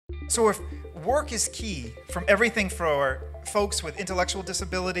So if work is key, from everything for folks with intellectual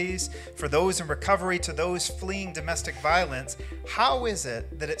disabilities, for those in recovery, to those fleeing domestic violence, how is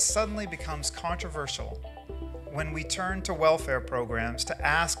it that it suddenly becomes controversial when we turn to welfare programs to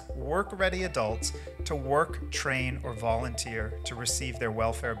ask work-ready adults to work, train, or volunteer to receive their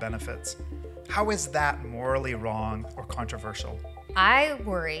welfare benefits? How is that morally wrong or controversial? I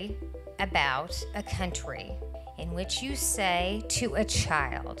worry about a country in which you say to a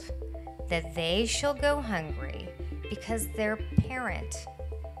child that they shall go hungry because their parent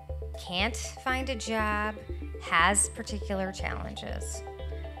can't find a job, has particular challenges.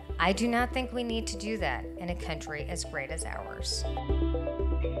 I do not think we need to do that in a country as great as ours.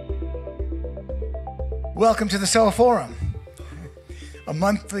 Welcome to the Soho Forum, a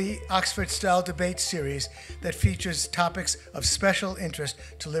monthly Oxford-style debate series that features topics of special interest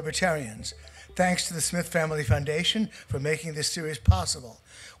to libertarians. Thanks to the Smith Family Foundation for making this series possible.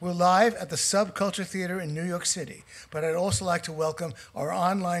 We're live at the Subculture Theater in New York City, but I'd also like to welcome our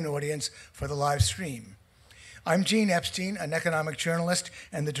online audience for the live stream. I'm Gene Epstein, an economic journalist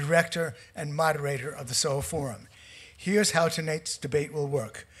and the director and moderator of the Soho Forum. Here's how tonight's debate will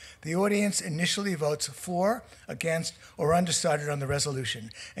work. The audience initially votes for, against, or undecided on the resolution,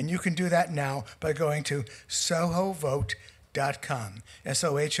 and you can do that now by going to sohovote.com,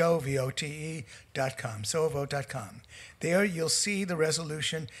 SOHOVOTE.com, sohovote.com. There you'll see the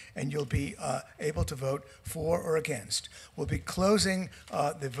resolution and you'll be able to vote for or against. We'll be closing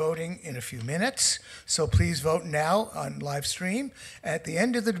the voting in a few minutes, so please vote now on live stream. At the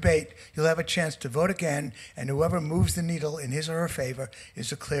end of the debate, you'll have a chance to vote again, and whoever moves the needle in his or her favor is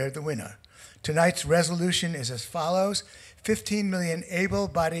declared the winner. Tonight's resolution is as follows. 15 million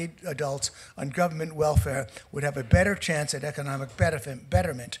able-bodied adults on government welfare would have a better chance at economic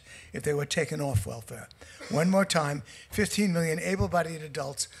betterment if they were taken off welfare. One more time, 15 million able-bodied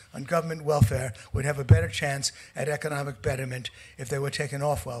adults on government welfare would have a better chance at economic betterment if they were taken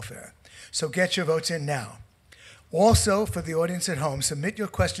off welfare. So get your votes in now. Also, for the audience at home, submit your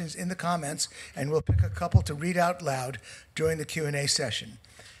questions in the comments, and we'll pick a couple to read out loud during the Q&A session.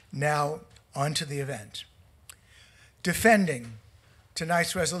 Now, on to the event. Defending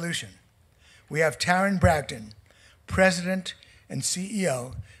tonight's resolution, we have Tarran Bragdon, President and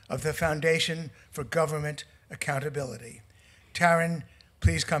CEO of the Foundation for Government Accountability. Tarran,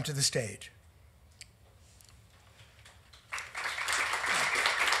 please come to the stage.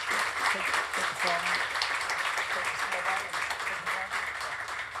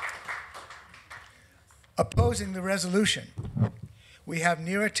 Opposing the resolution, we have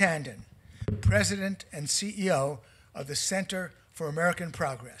Neera Tanden, President and CEO of the Center for American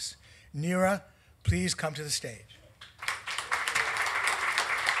Progress. Neera, please come to the stage.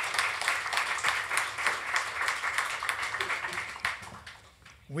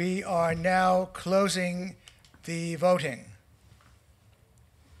 We are now closing the voting.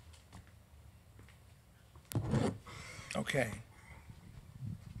 Okay.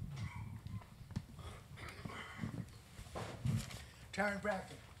 Tarran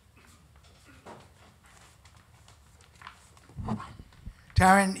Bragdon.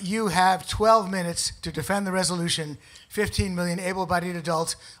 Tarran, you have 12 minutes to defend the resolution. 15 million able-bodied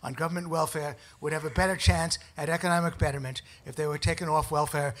adults on government welfare would have a better chance at economic betterment if they were taken off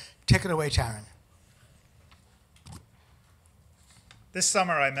welfare. Take it away, Tarran. This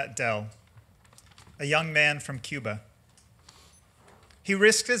summer I met Del, a young man from Cuba. He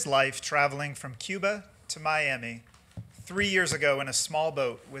risked his life traveling from Cuba to Miami 3 years ago in a small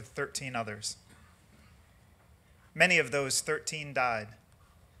boat with 13 others. Many of those 13 died.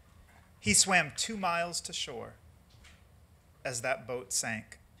 He swam 2 miles to shore as that boat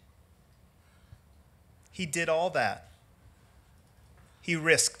sank. He did all that. He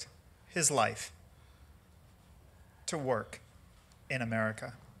risked his life to work in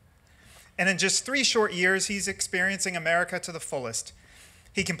America. And in just 3 short years, he's experiencing America to the fullest.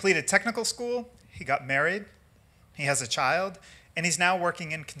 He completed technical school, he got married, he has a child, and he's now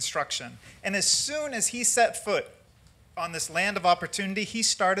working in construction. And as soon as he set foot on this land of opportunity, he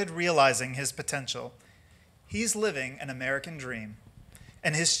started realizing his potential. He's living an American dream,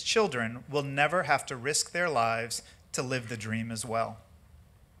 and his children will never have to risk their lives to live the dream as well.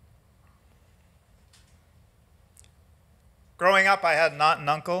 Growing up, I had an aunt and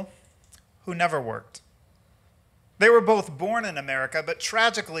uncle who never worked. They were both born in America, but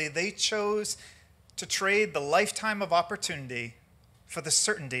tragically, they chose to trade the lifetime of opportunity for the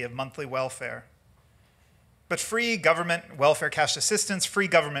certainty of monthly welfare. But free government welfare cash assistance, free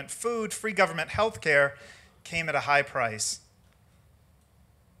government food, free government health care came at a high price.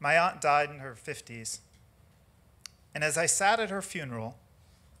 My aunt died in her 50s. And as I sat at her funeral,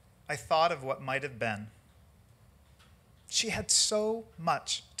 I thought of what might have been. She had so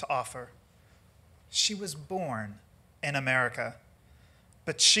much to offer. She was born in America,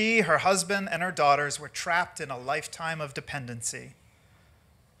 but she, her husband, and her daughters were trapped in a lifetime of dependency.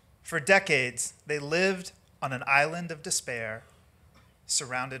 For decades, they lived on an island of despair,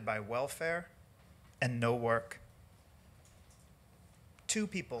 surrounded by welfare and no work. Two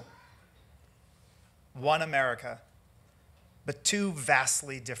people, one America, but two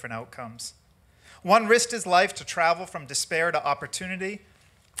vastly different outcomes. One risked his life to travel from despair to opportunity.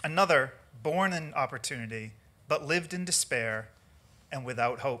 Another, born in opportunity, but lived in despair and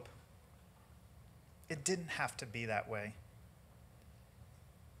without hope. It didn't have to be that way.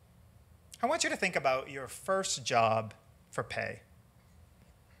 I want you to think about your first job for pay.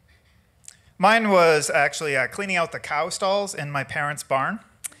 Mine was actually cleaning out the cow stalls in my parents' barn,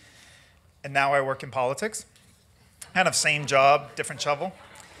 and now I work in politics. Kind of same job, different shovel.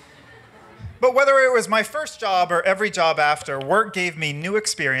 But whether it was my first job or every job after, work gave me new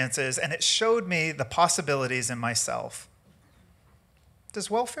experiences, and it showed me the possibilities in myself. Does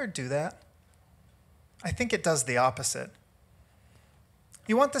welfare do that? I think it does the opposite.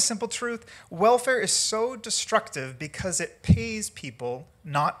 You want the simple truth? Welfare is so destructive because it pays people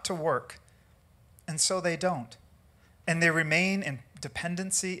not to work, and so they don't. And they remain in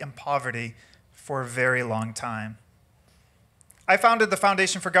dependency and poverty for a very long time. I founded the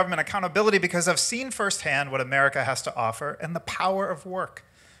Foundation for Government Accountability because I've seen firsthand what America has to offer and the power of work,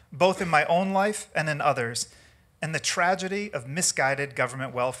 both in my own life and in others, and the tragedy of misguided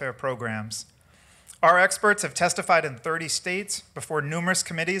government welfare programs. Our experts have testified in 30 states before numerous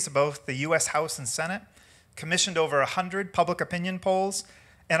committees of both the U.S. House and Senate, commissioned over 100 public opinion polls,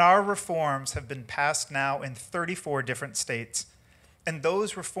 and our reforms have been passed now in 34 different states. And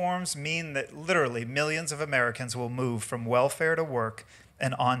those reforms mean that literally millions of Americans will move from welfare to work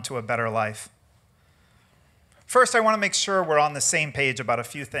and on to a better life. First, I want to make sure we're on the same page about a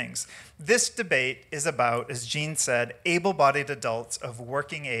few things. This debate is about, as Gene said, able-bodied adults of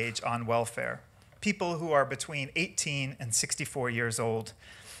working age on welfare, people who are between 18 and 64 years old.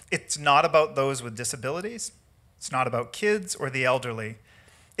 It's not about those with disabilities. It's not about kids or the elderly.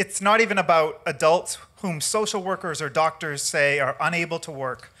 It's not even about adults whom social workers or doctors say are unable to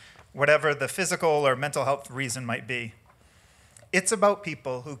work, whatever the physical or mental health reason might be. It's about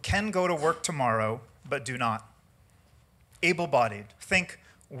people who can go to work tomorrow, but do not. Able-bodied, think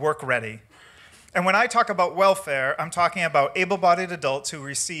work-ready. And when I talk about welfare, I'm talking about able-bodied adults who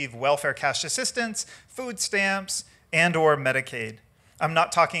receive welfare cash assistance, food stamps, and/or Medicaid. I'm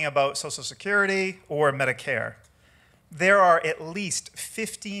not talking about Social Security or Medicare. There are at least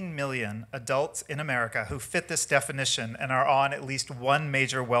 15 million adults in America who fit this definition and are on at least one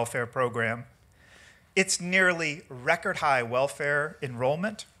major welfare program. It's nearly record high welfare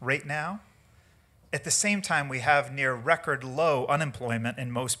enrollment right now. At the same time, we have near record low unemployment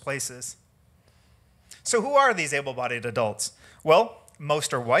in most places. So who are these able-bodied adults? Well,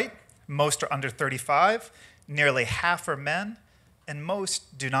 most are white, most are under 35, nearly half are men, and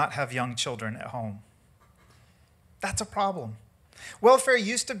most do not have young children at home. That's a problem. Welfare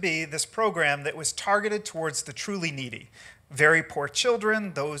used to be this program that was targeted towards the truly needy, very poor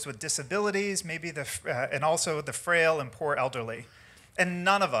children, those with disabilities, maybe and also the frail and poor elderly. And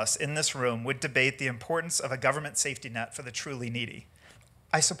none of us in this room would debate the importance of a government safety net for the truly needy.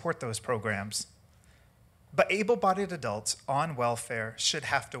 I support those programs. But able-bodied adults on welfare should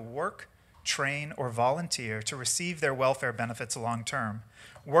have to work, train, or volunteer to receive their welfare benefits long-term.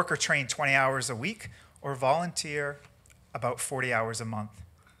 Work or train 20 hours a week, or volunteer about 40 hours a month.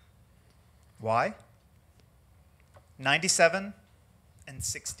 Why? 97 and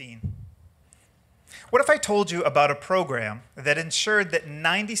 16. What if I told you about a program that ensured that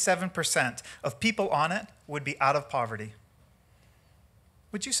 97% of people on it would be out of poverty?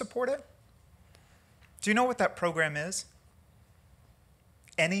 Would you support it? Do you know what that program is?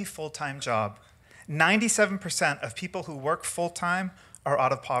 Any full-time job. 97% of people who work full-time are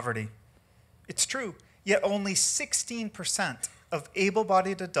out of poverty. It's true. Yet only 16% of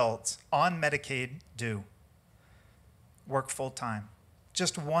able-bodied adults on Medicaid do work full-time.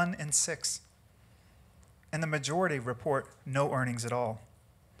 Just 1 in 6. And the majority report no earnings at all.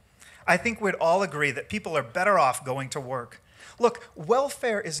 I think we'd all agree that people are better off going to work. Look,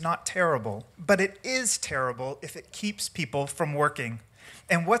 welfare is not terrible, but it is terrible if it keeps people from working.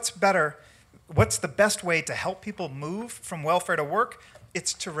 And what's the best way to help people move from welfare to work?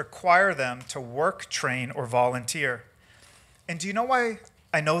 It's to require them to work, train, or volunteer. And do you know why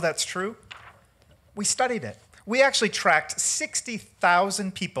I know that's true? We studied it. We actually tracked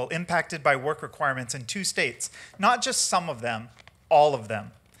 60,000 people impacted by work requirements in 2 states, not just some of them, all of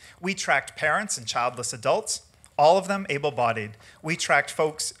them. We tracked parents and childless adults, all of them able-bodied. We tracked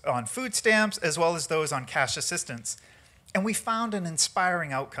folks on food stamps as well as those on cash assistance. And we found an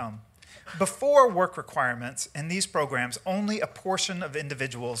inspiring outcome. Before work requirements in these programs, only a portion of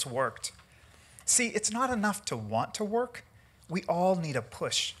individuals worked. See, it's not enough to want to work. We all need a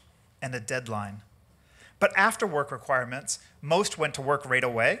push and a deadline. But after work requirements, most went to work right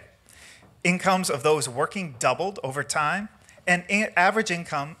away. Incomes of those working doubled over time, and average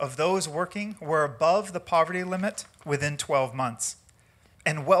income of those working were above the poverty limit within 12 months.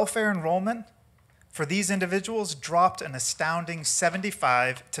 And welfare enrollment for these individuals dropped an astounding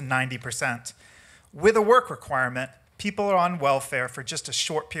 75 to 90%. With a work requirement, people are on welfare for just a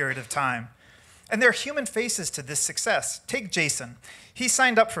short period of time. And there are human faces to this success. Take Jason. He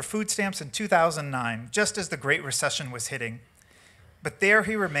signed up for food stamps in 2009, just as the Great Recession was hitting. But there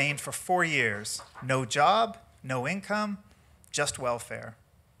he remained for 4 years. No job, no income, just welfare.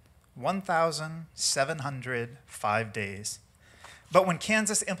 1,705 days. But when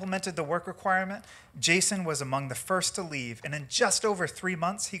Kansas implemented the work requirement, Jason was among the first to leave, and in just over 3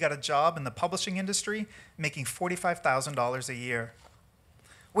 months, he got a job in the publishing industry, making $45,000 a year.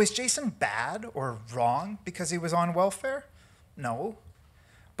 Was Jason bad or wrong because he was on welfare? No.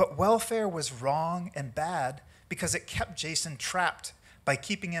 But welfare was wrong and bad because it kept Jason trapped by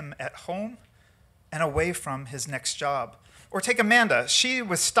keeping him at home and away from his next job. Or take Amanda. She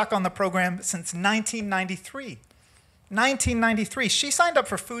was stuck on the program since 1993. 1993. She signed up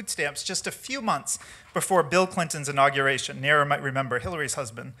for food stamps just a few months before Bill Clinton's inauguration. Neera might remember, Hillary's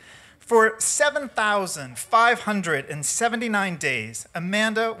husband. For 7,579 days,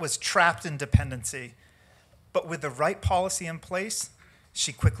 Amanda was trapped in dependency. But with the right policy in place,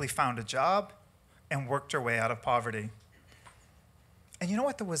 she quickly found a job and worked her way out of poverty. And you know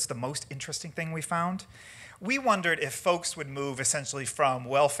what was the most interesting thing we found? We wondered if folks would move essentially from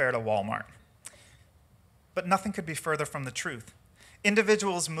welfare to Walmart. But nothing could be further from the truth.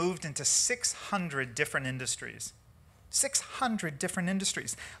 Individuals moved into 600 different industries. 600 different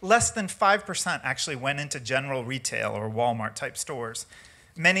industries. Less than 5% actually went into general retail or Walmart-type stores.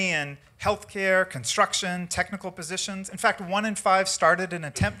 Many in healthcare, construction, technical positions. In fact, 1 in 5 started in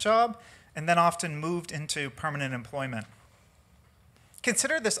a temp job and then often moved into permanent employment.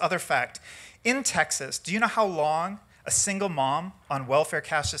 Consider this other fact. In Texas, do you know how long a single mom on welfare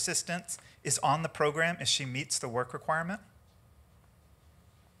cash assistance is on the program as she meets the work requirement?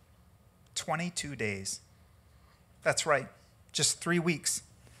 22 days. That's right, just 3 weeks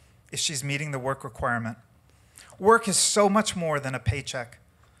if she's meeting the work requirement. Work is so much more than a paycheck.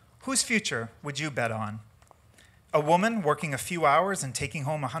 Whose future would you bet on? A woman working a few hours and taking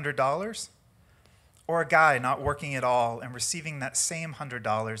home $100? Or a guy not working at all and receiving that same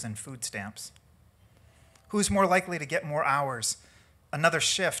 $100 in food stamps? Who's more likely to get more hours, another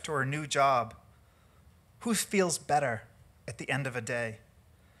shift, or a new job? Who feels better at the end of a day?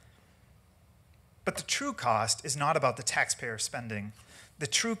 But the true cost is not about the taxpayer spending. The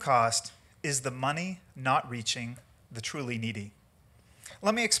true cost is the money not reaching the truly needy.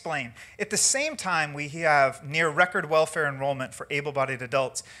 Let me explain. At the same time we have near record welfare enrollment for able-bodied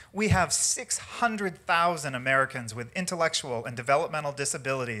adults, we have 600,000 Americans with intellectual and developmental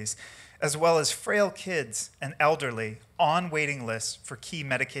disabilities, as well as frail kids and elderly on waiting lists for key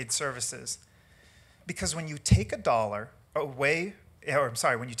Medicaid services. Because when you take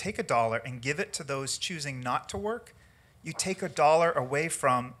when you take a dollar and give it to those choosing not to work, you take a dollar away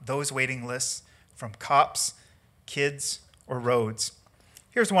from those waiting lists, from cops, kids, or roads.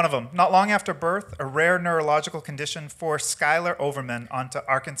 Here's one of them. Not long after birth, a rare neurological condition forced Skylar Overman onto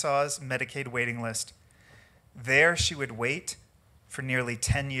Arkansas's Medicaid waiting list. There she would wait for nearly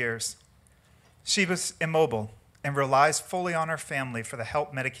 10 years. She was immobile and relies fully on her family for the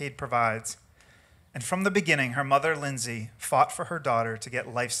help Medicaid provides. And from the beginning, her mother, Lindsay, fought for her daughter to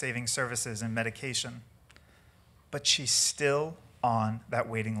get life-saving services and medication. But she's still on that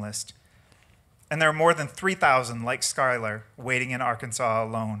waiting list. And there are more than 3,000 like Skylar waiting in Arkansas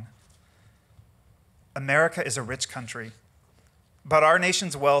alone. America is a rich country, but our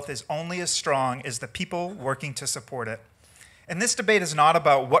nation's wealth is only as strong as the people working to support it. And this debate is not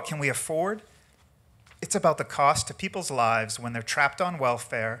about what can we afford. It's about the cost to people's lives when they're trapped on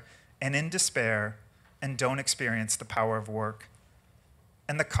welfare and in despair and don't experience the power of work.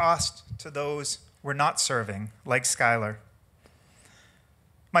 And the cost to those we're not serving, like Skylar.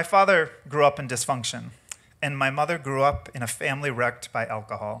 My father grew up in dysfunction, and my mother grew up in a family wrecked by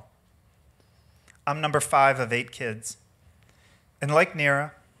alcohol. I'm number 5 of 8 kids. And like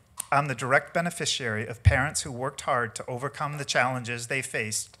Neera, I'm the direct beneficiary of parents who worked hard to overcome the challenges they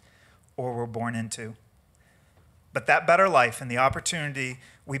faced or were born into. But that better life and the opportunity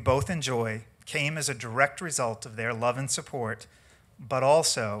we both enjoy came as a direct result of their love and support, but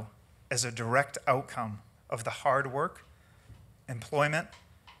also as a direct outcome of the hard work, employment,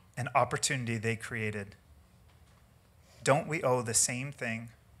 and opportunity they created. Don't we owe the same thing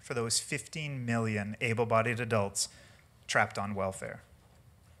for those 15 million able-bodied adults trapped on welfare?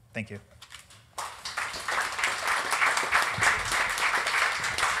 Thank you.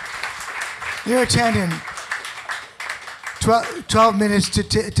 Neera Tanden, 12 minutes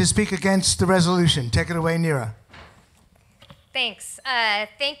to speak against the resolution. Take it away, Neera. Thanks.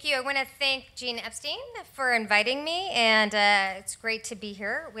 Thank you. I want to thank Gene Epstein for inviting me, and it's great to be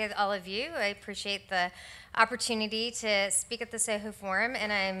here with all of you. I appreciate the opportunity to speak at the Soho Forum,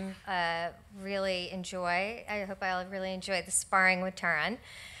 and I hope I'll really enjoy the sparring with Tarran.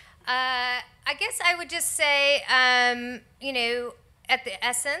 I guess I would just say, at the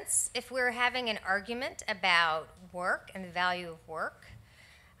essence, if we're having an argument about work and the value of work,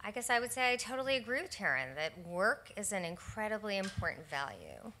 I guess I would say I totally agree with Tarran that work is an incredibly important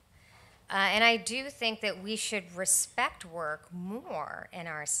value. And I do think that we should respect work more in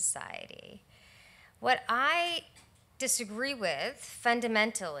our society. What I disagree with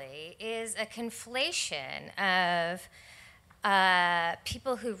fundamentally is a conflation of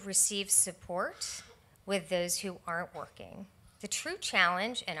people who receive support with those who aren't working. The true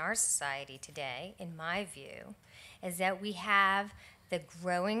challenge in our society today, in my view, is that we have the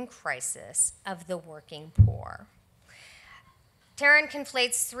growing crisis of the working poor. Tarran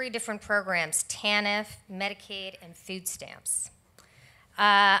conflates three different programs: TANF, Medicaid, and food stamps.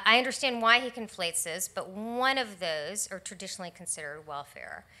 I understand why he conflates those, but one of those are traditionally considered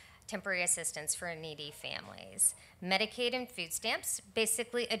welfare, temporary assistance for needy families. Medicaid and food stamps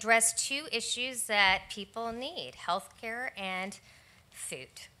basically address two issues that people need: health care and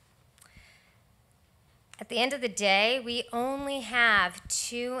food. At the end of the day, we only have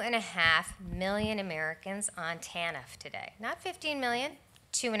 2.5 million Americans on TANF today. Not 15 million,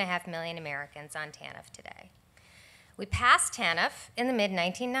 2.5 million Americans on TANF today. We passed TANF in the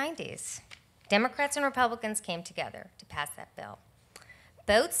mid-1990s. Democrats and Republicans came together to pass that bill.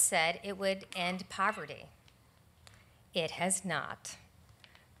 Both said it would end poverty. It has not.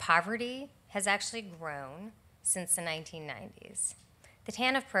 Poverty has actually grown since the 1990s. The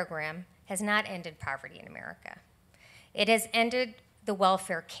TANF program has not ended poverty in America. It has ended the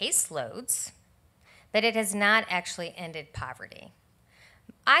welfare caseloads, but it has not actually ended poverty.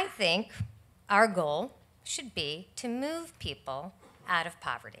 I think our goal should be to move people out of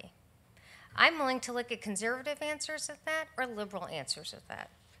poverty. I'm willing to look at conservative answers of that or liberal answers of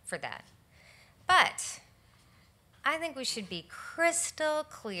that for that. But I think we should be crystal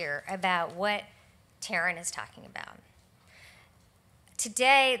clear about what Tarran is talking about.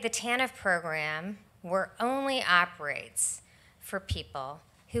 Today, the TANF program only operates for people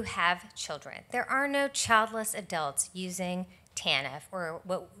who have children. There are no childless adults using TANF, or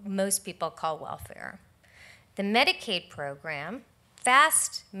what most people call welfare. The Medicaid program,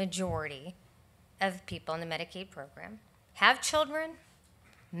 vast majority of people in the Medicaid program have children.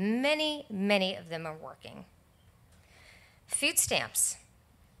 Many, many of them are working. Food stamps.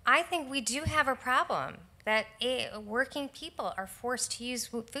 I think we do have a problem that working people are forced to use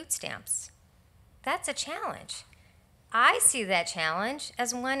food stamps. That's a challenge. I see that challenge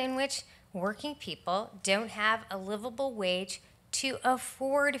as one in which working people don't have a livable wage to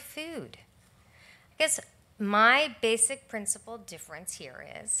afford food. I guess my basic principle difference here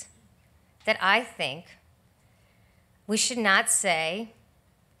is that I think we should not say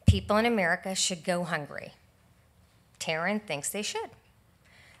people in America should go hungry. Tarran thinks they should.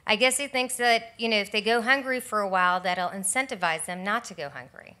 I guess he thinks that, if they go hungry for a while, that'll incentivize them not to go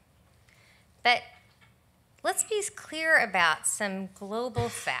hungry. But let's be clear about some global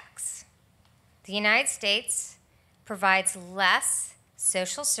facts. The United States provides less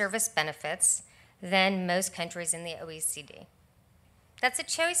social service benefits than most countries in the OECD. That's a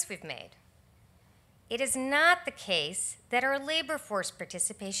choice we've made. It is not the case that our labor force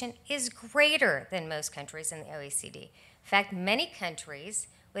participation is greater than most countries in the OECD. In fact, many countries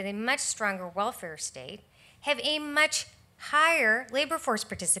with a much stronger welfare state have a much higher labor force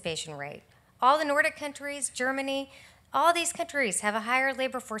participation rate. All the Nordic countries, Germany, all these countries have a higher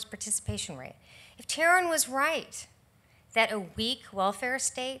labor force participation rate. If Tarran was right that a weak welfare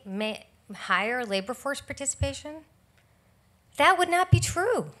state may higher labor force participation, that would not be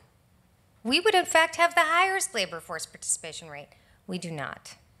true. We would in fact have the highest labor force participation rate. We do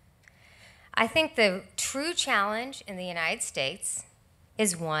not. I think the true challenge in the United States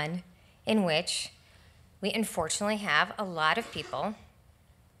is one in which we unfortunately have a lot of people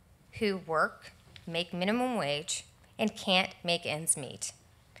who work make minimum wage and can't make ends meet.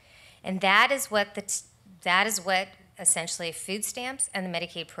 And that is what essentially food stamps and the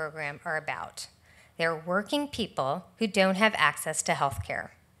Medicaid program are about. They're working people who don't have access to health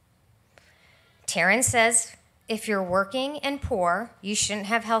care. Tarran says if you're working and poor, you shouldn't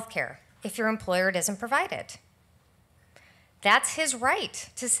have health care if your employer doesn't provide it. That's his right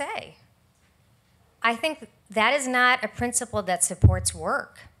to say. I think that is not a principle that supports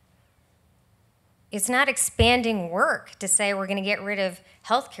work. It's not expanding work to say we're going to get rid of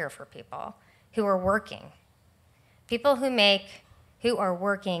health care for people who are working. People who are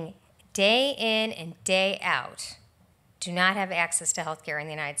working day in and day out do not have access to health care in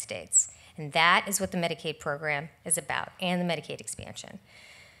the United States. And that is what the Medicaid program is about, and the Medicaid expansion.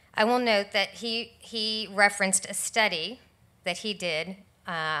 I will note that he referenced a study that he did,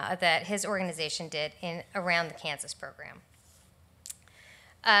 that his organization did around the Kansas program.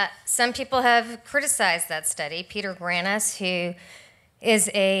 Some people have criticized that study. Peter Granis, who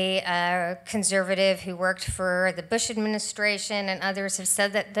is a conservative who worked for the Bush administration, and others have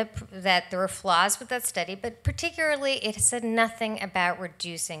said that there were flaws with that study, but particularly it said nothing about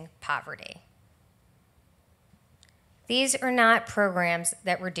reducing poverty. These are not programs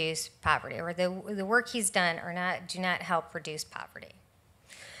that reduce poverty, or the work he's done do not help reduce poverty.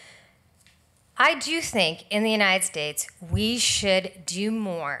 I do think in the United States we should do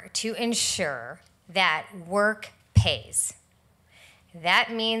more to ensure that work pays.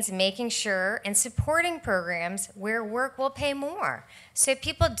 That means making sure and supporting programs where work will pay more, so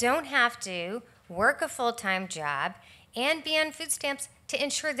people don't have to work a full-time job and be on food stamps to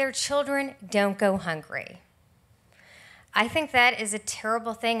ensure their children don't go hungry. I think that is a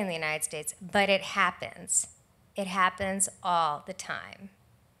terrible thing in the United States, but it happens. It happens all the time.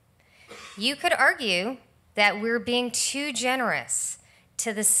 You could argue that we're being too generous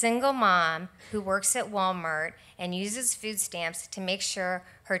to the single mom who works at Walmart and uses food stamps to make sure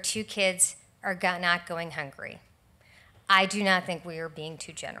her 2 kids are not going hungry. I do not think we are being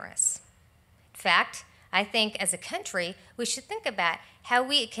too generous. In fact, I think as a country, we should think about how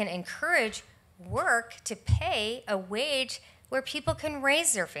we can encourage work to pay a wage where people can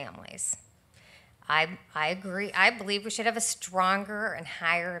raise their families. I agree. I believe we should have a stronger and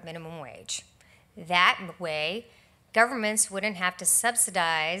higher minimum wage. That way, governments wouldn't have to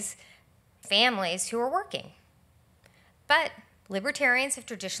subsidize families who are working. But libertarians have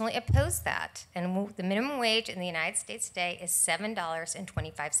traditionally opposed that, and the minimum wage in the United States today is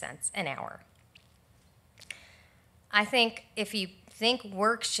 $7.25 an hour. I think if you think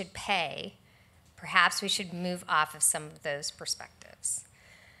work should pay, perhaps we should move off of some of those perspectives.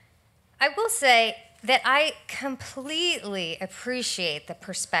 I will say that I completely appreciate the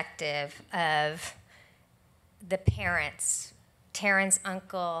perspective of the parents, Tarran's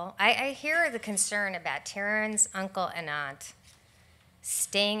uncle. I hear the concern about Tarran's uncle and aunt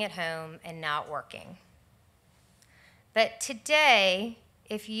staying at home and not working. But today,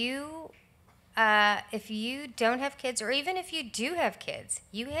 if you don't have kids, or even if you do have kids,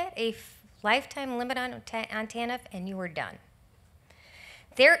 you hit a lifetime limit on TANF and you are done.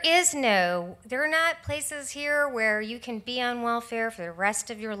 There are not places here where you can be on welfare for the rest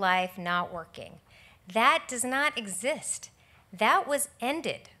of your life not working. That does not exist. That was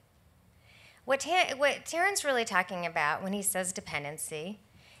ended. What Tarran's really talking about when he says dependency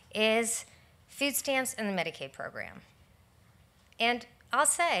is food stamps and the Medicaid program. And I'll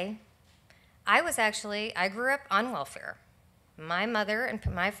say, I grew up on welfare. My mother and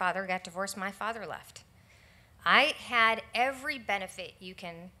my father got divorced, my father left. I had every benefit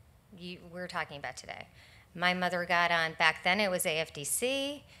we're talking about today. My mother got on, back then it was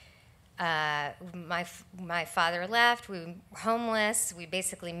AFDC. My father left, we were homeless. We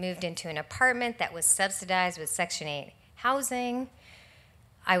basically moved into an apartment that was subsidized with Section 8 housing.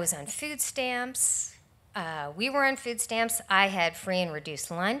 I was on food stamps. We were on food stamps. I had free and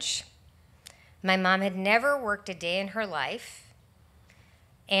reduced lunch. My mom had never worked a day in her life.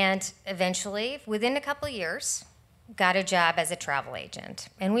 And eventually, within a couple of years, got a job as a travel agent.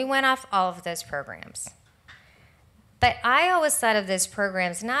 And we went off all of those programs. But I always thought of those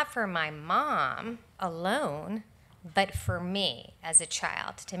programs not for my mom alone, but for me as a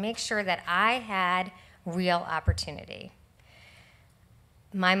child, to make sure that I had real opportunity.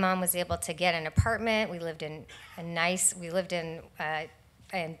 My mom was able to get an apartment. We lived in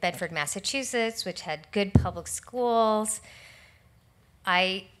Bedford, Massachusetts, which had good public schools.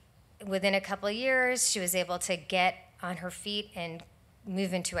 Within a couple of years, she was able to get on her feet and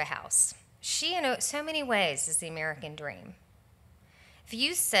move into a house. She, in so many ways, is the American dream. If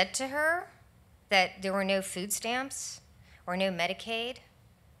you said to her that there were no food stamps or no Medicaid,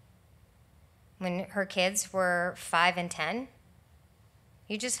 when her kids were 5 and 10,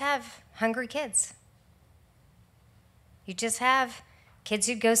 you just have hungry kids. You just have kids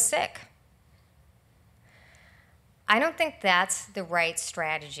who go sick. I don't think that's the right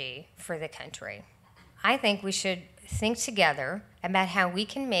strategy for the country. I think we should think together about how we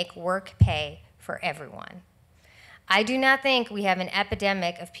can make work pay for everyone. I do not think we have an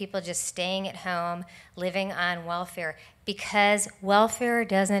epidemic of people just staying at home, living on welfare, because welfare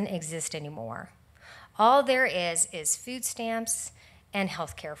doesn't exist anymore. All there is food stamps and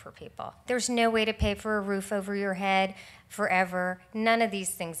health care for people. There's no way to pay for a roof over your head forever. None of these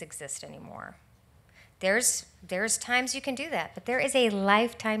things exist anymore. There's times you can do that, but there is a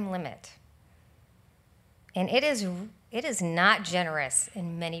lifetime limit. And it is not generous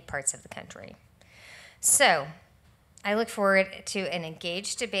in many parts of the country. So I look forward to an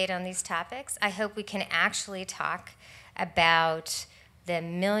engaged debate on these topics. I hope we can actually talk about the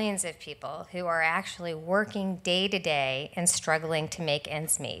millions of people who are actually working day to day and struggling to make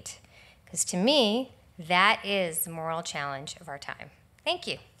ends meet. Because to me, that is the moral challenge of our time. Thank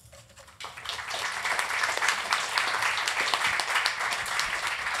you.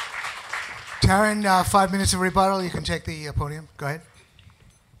 Tarran, 5 minutes of rebuttal. You can take the podium. Go ahead.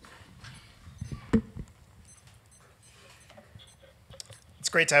 It's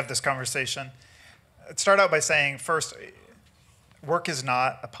great to have this conversation. I'd start out by saying, first, work is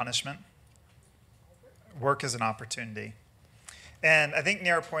not a punishment. Work is an opportunity. And I think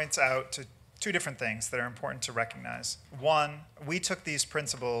Neera points out to two different things that are important to recognize. One, we took these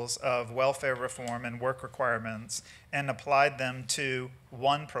principles of welfare reform and work requirements and applied them to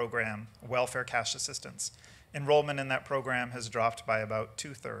one program, welfare cash assistance. Enrollment in that program has dropped by about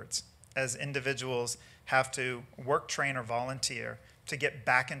 2/3 as individuals have to work, train, or volunteer to get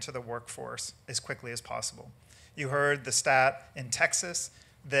back into the workforce as quickly as possible. You heard the stat in Texas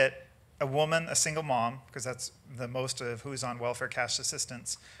that a woman, a single mom, because that's the most of who's on welfare cash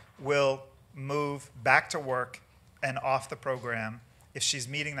assistance, will move back to work and off the program if she's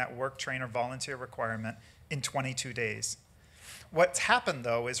meeting that work, train, or volunteer requirement in 22 days. What's happened,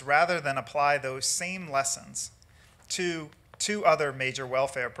 though, is rather than apply those same lessons to two other major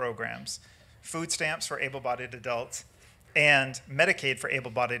welfare programs, food stamps for able-bodied adults and Medicaid for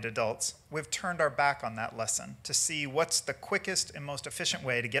able-bodied adults, we've turned our back on that lesson to see what's the quickest and most efficient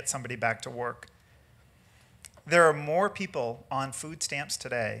way to get somebody back to work. There are more people on food stamps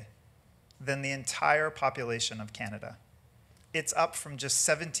today than the entire population of Canada. It's up from just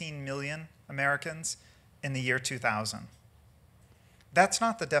 17 million Americans in the year 2000. That's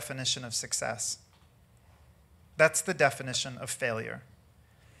not the definition of success. That's the definition of failure.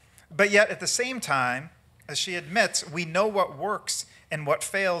 But yet, at the same time, as she admits, we know what works and what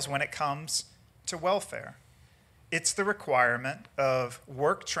fails when it comes to welfare. It's the requirement of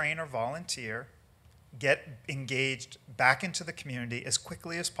work, train, or volunteer, get engaged back into the community as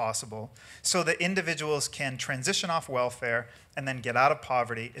quickly as possible so that individuals can transition off welfare and then get out of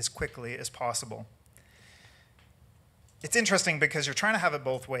poverty as quickly as possible. It's interesting because you're trying to have it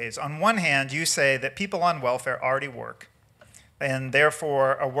both ways. On one hand, you say that people on welfare already work, and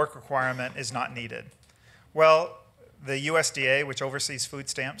therefore a work requirement is not needed. Well, the USDA, which oversees food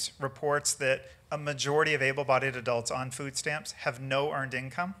stamps, reports that a majority of able-bodied adults on food stamps have no earned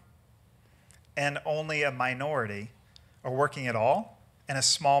income, and only a minority are working at all, and a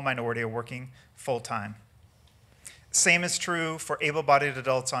small minority are working full-time. Same is true for able-bodied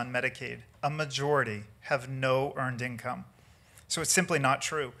adults on Medicaid. A majority have no earned income. So it's simply not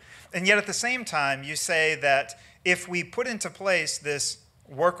true. And yet at the same time, you say that if we put into place this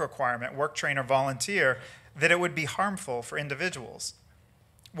work requirement, work, train, or volunteer, that it would be harmful for individuals.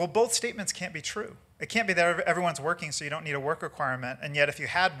 Well, both statements can't be true. It can't be that everyone's working so you don't need a work requirement, and yet if you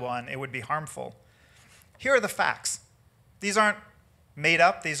had one, it would be harmful. Here are the facts. These aren't made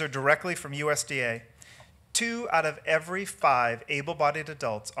up. These are directly from USDA. 2 out of every 5 able-bodied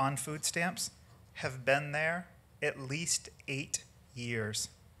adults on food stamps have been there at least 8 years.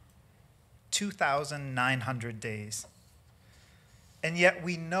 2,900 days. And yet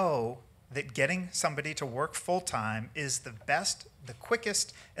we know that getting somebody to work full-time is the best, the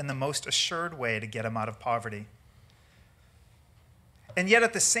quickest, and the most assured way to get them out of poverty. And yet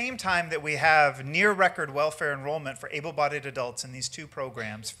at the same time that we have near record welfare enrollment for able-bodied adults in these 2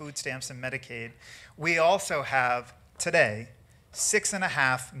 programs, food stamps and Medicaid, we also have today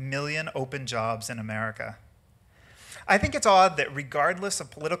 6.5 million open jobs in America. I think it's odd that regardless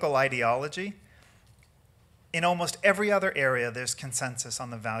of political ideology, in almost every other area there's consensus on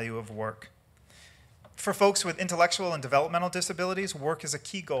the value of work. For folks with intellectual and developmental disabilities, work is a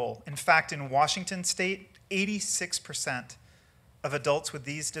key goal. In fact, in Washington state, 86% of adults with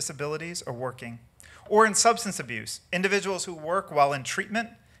these disabilities are working. Or in substance abuse, individuals who work while in treatment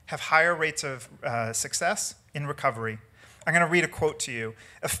have higher rates of success in recovery. I'm going to read a quote to you.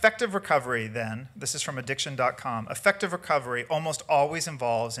 Effective recovery, then, this is from addiction.com, effective recovery almost always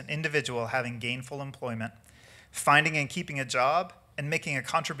involves an individual having gainful employment, finding and keeping a job, and making a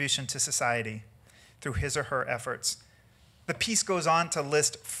contribution to society through his or her efforts. The piece goes on to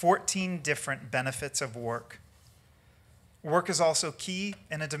list 14 different benefits of work. Work is also key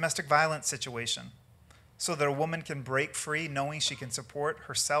in a domestic violence situation, so that a woman can break free knowing she can support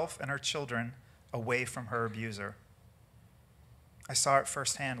herself and her children away from her abuser. I saw it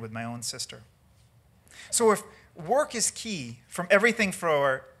firsthand with my own sister. So if work is key, from everything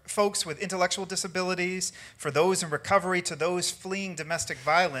for folks with intellectual disabilities, for those in recovery, to those fleeing domestic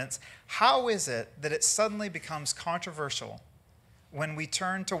violence, how is it that it suddenly becomes controversial when we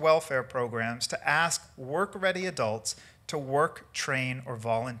turn to welfare programs to ask work-ready adults to work, train, or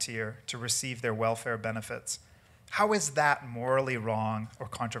volunteer to receive their welfare benefits? How is that morally wrong or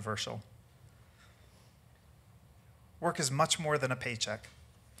controversial? Work is much more than a paycheck.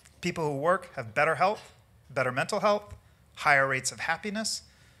 People who work have better health, better mental health, higher rates of happiness,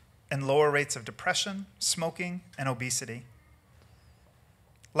 and lower rates of depression, smoking, and obesity.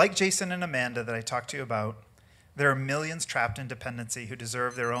 Like Jason and Amanda that I talked to you about, there are millions trapped in dependency who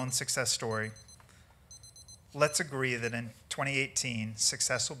deserve their own success story. Let's agree that in 2018,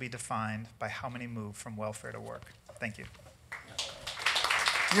 success will be defined by how many move from welfare to work. Thank you.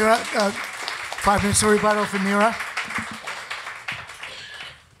 Neera, 5 minutes of rebuttal for Neera.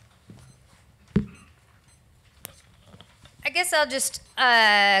 I guess I'll just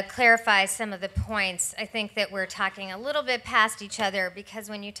clarify some of the points. I think that we're talking a little bit past each other, because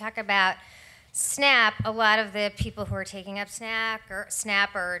when you talk about SNAP, a lot of the people who are taking up SNAP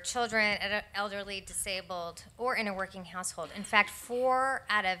are children, elderly, disabled, or in a working household. In fact, 4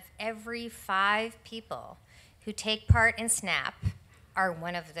 out of every 5 people who take part in SNAP are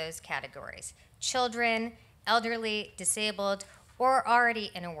one of those categories: children, elderly, disabled, or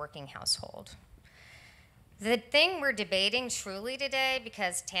already in a working household. The thing we're debating truly today,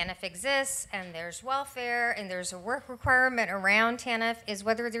 because TANF exists and there's welfare and there's a work requirement around TANF, is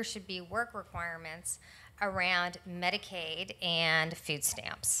whether there should be work requirements around Medicaid and food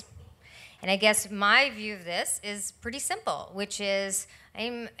stamps. And I guess my view of this is pretty simple, which is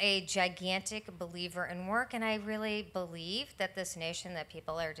I'm a gigantic believer in work, and I really believe that this notion that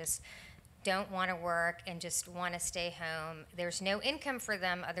people are just don't want to work and just want to stay home. There's no income for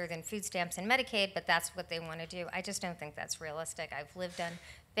them other than food stamps and Medicaid, but that's what they want to do. I just don't think that's realistic. I've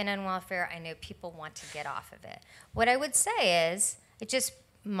been on welfare. I know people want to get off of it. What I would say is,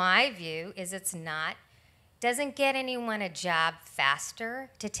 my view is doesn't get anyone a job faster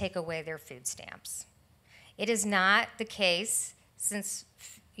to take away their food stamps. It is not the case, since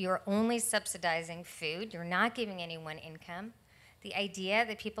you're only subsidizing food, you're not giving anyone income. The idea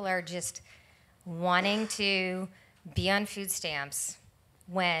that people are just wanting to be on food stamps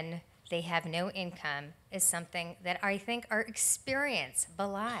when they have no income is something that I think our experience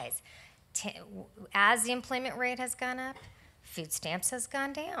belies. As the employment rate has gone up, food stamps has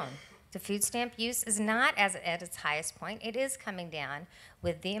gone down. The food stamp use is not at its highest point. It is coming down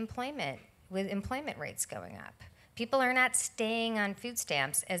with employment rates going up. People are not staying on food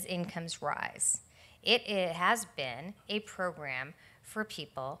stamps as incomes rise. It has been a program for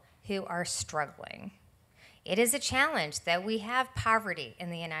people who are struggling. It is a challenge that we have poverty in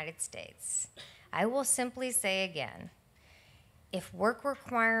the United States. I will simply say again, if work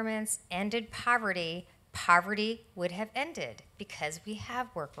requirements ended poverty, poverty would have ended because we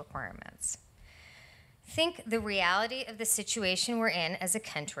have work requirements. I think the reality of the situation we're in as a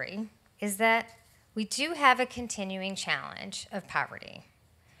country is that we do have a continuing challenge of poverty.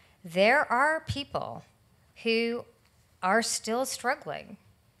 There are people who are still struggling.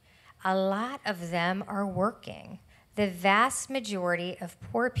 A lot of them are working. The vast majority of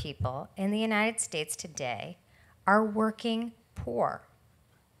poor people in the United States today are working poor.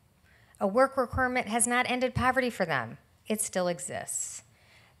 A work requirement has not ended poverty for them. It still exists.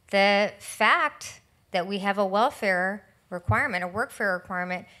 The fact that we have a welfare requirement, a workfare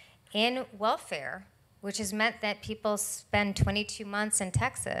requirement in welfare, which has meant that people spend 22 months in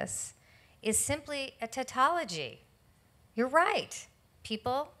Texas, is simply a tautology. You're right.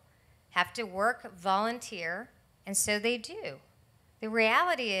 People have to work, volunteer, and so they do. The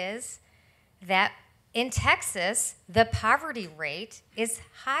reality is that in Texas, the poverty rate is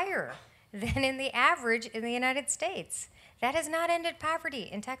higher than in the average in the United States. That has not ended poverty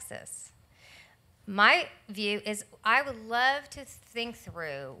in Texas. My view is I would love to think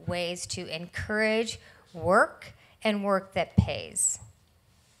through ways to encourage work and work that pays.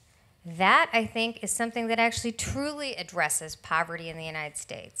 That, I think, is something that actually truly addresses poverty in the United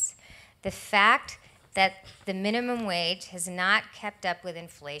States. The fact that the minimum wage has not kept up with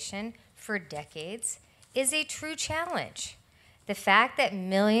inflation for decades is a true challenge. The fact that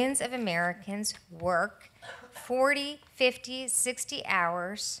millions of Americans work 40, 50, 60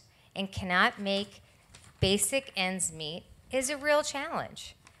 hours and cannot make basic ends meet is a real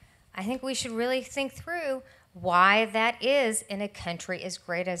challenge. I think we should really think through why that is in a country as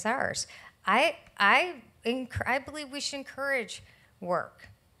great as ours. I believe we should encourage work,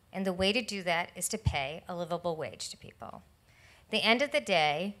 and the way to do that is to pay a livable wage to people. At the end of the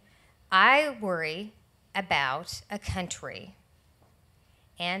day, I worry about a country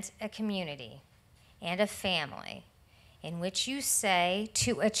and a community and a family in which you say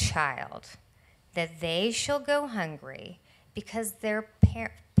to a child that they shall go hungry because their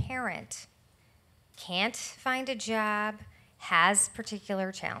parent can't find a job, has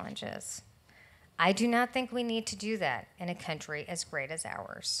particular challenges. I do not think we need to do that in a country as great as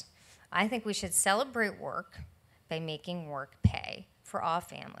ours. I think we should celebrate work by making work pay for all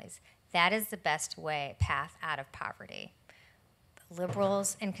families. That is the best path out of poverty.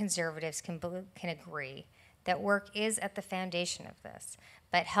 Liberals and conservatives can agree that work is at the foundation of this.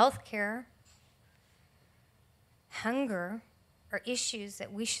 But healthcare, hunger are issues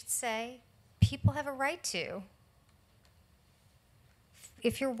that we should say people have a right to.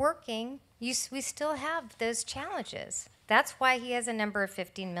 If you're working, we still have those challenges. That's why he has a number of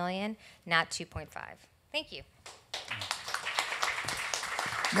 15 million, not 2.5. Thank you.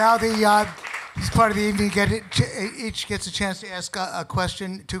 Now, this part of the evening, each gets a chance to ask a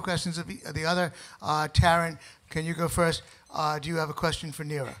question, two questions of the other. Tarran, can you go first? Do you have a question for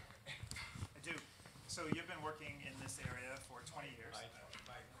Neera? I do. So you've been working in this area for 20 years.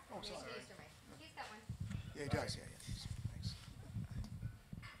 Oh, sorry. He's got one. Yeah, he does. Yeah. Thanks.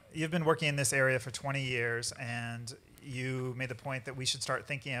 You've been working in this area for 20 years, and you made the point that we should start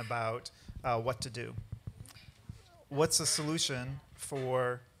thinking about what to do. What's the solution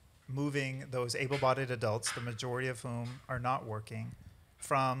for moving those able-bodied adults, the majority of whom are not working,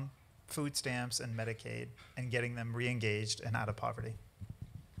 from food stamps and Medicaid and getting them re-engaged and out of poverty?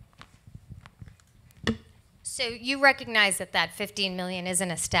 So you recognize that 15 million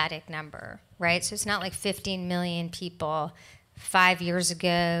isn't a static number, right? So it's not like 15 million people 5 years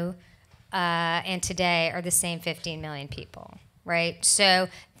ago and today are the same 15 million people, right? So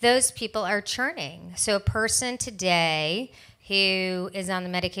those people are churning. So a person today who is on the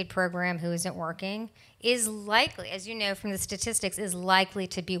Medicaid program who isn't working is likely, as you know from the statistics, is likely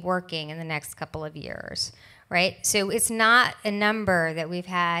to be working in the next couple of years, right? So it's not a number that we've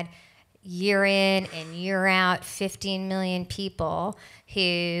had year in and year out, 15 million people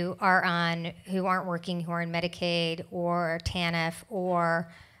who aren't working, who are in Medicaid or TANF or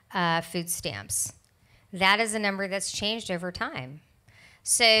food stamps. That is a number that's changed over time.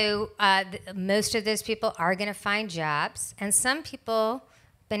 So most of those people are going to find jobs, and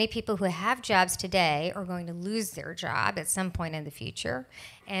many people who have jobs today are going to lose their job at some point in the future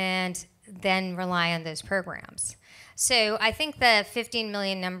and then rely on those programs. So I think the 15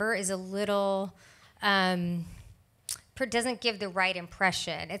 million number is a little, doesn't give the right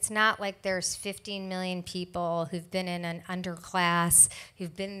impression. It's not like there's 15 million people who've been in an underclass,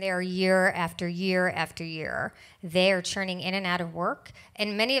 who've been there year after year after year. They are churning in and out of work,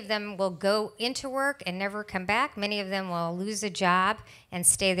 and many of them will go into work and never come back. Many of them will lose a job and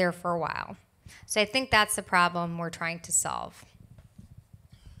stay there for a while. So I think that's the problem we're trying to solve.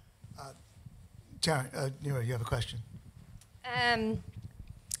 Tarran, Neera, you have a question?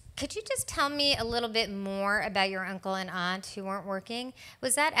 Could you just tell me a little bit more about your uncle and aunt who weren't working?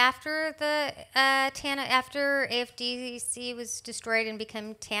 Was that after the after AFDC was destroyed and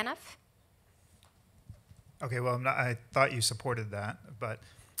became TANF? Okay, well, I thought you supported that, but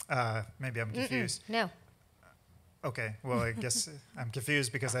maybe I'm confused. No. Okay, well, I guess I'm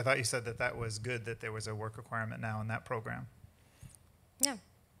confused because I thought you said that was good that there was a work requirement now in that program. No.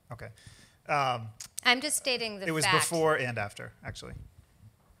 Okay. I'm just stating the fact. It was before and after, actually.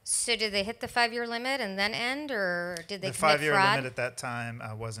 So did they hit the 5-year limit and then end, or did they commit fraud? The 5-year limit at that time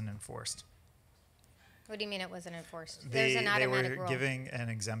wasn't enforced. What do you mean it wasn't enforced? There's an They automatic were rule. giving an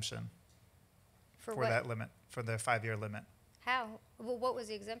exemption For for what? that limit, for the 5-year limit. How? Well, what was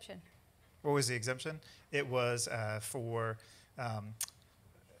the exemption? What was the exemption? It was for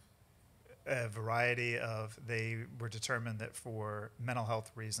a variety of, they were determined that for mental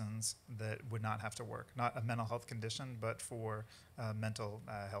health reasons that would not have to work. Not a mental health condition, but for mental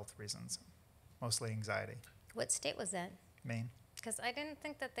health reasons, mostly anxiety. What state was that? Maine. Because I didn't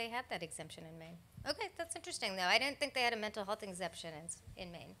think that they had that exemption in Maine. Okay, that's interesting, though. I didn't think they had a mental health exemption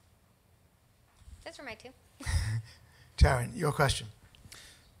in Maine. Those are my two. Tarran, your question.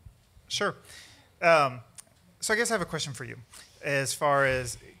 Sure. So I guess I have a question for you. As far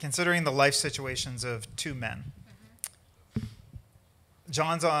as considering the life situations of two men,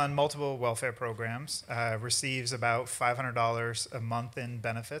 John's on multiple welfare programs, receives about $500 a month in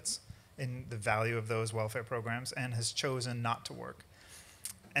benefits in the value of those welfare programs, and has chosen not to work.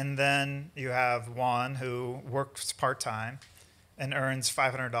 And then you have Juan, who works part-time and earns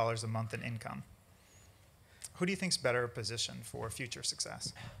 $500 a month in income. Who do you think's better positioned for future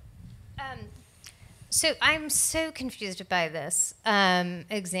success? So I'm so confused by this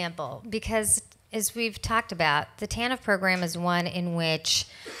example because, as we've talked about, the TANF program is one in which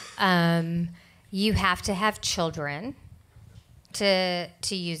you have to have children to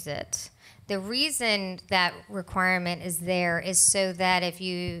use it. The reason that requirement is there is so that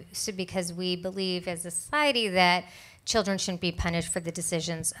because we believe as a society that children shouldn't be punished for the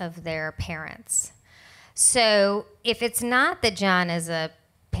decisions of their parents. So if it's not that John is a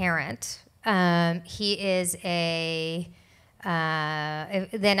parent, he is then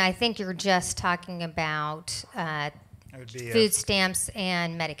I think you're just talking about food stamps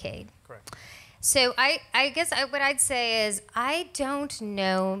and Medicaid. Correct. So I guess what I'd say is I don't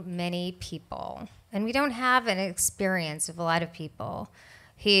know many people, and we don't have an experience of a lot of people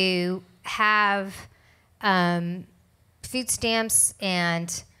who have food stamps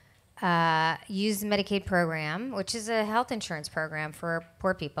and use the Medicaid program, which is a health insurance program for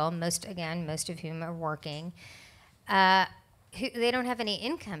poor people, most of whom are working. They don't have any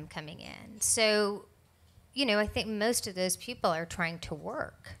income coming in. So, I think most of those people are trying to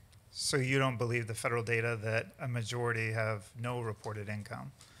work. So you don't believe the federal data that a majority have no reported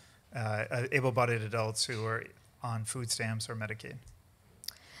income, able-bodied adults who are on food stamps or Medicaid?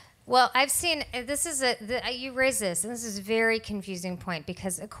 Well, I've seen, you raised this, and this is a very confusing point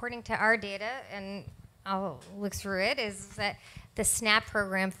because according to our data, and I'll look through it, is that the SNAP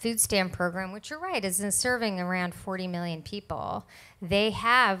program, food stamp program, which you're right, is serving around 40 million people. There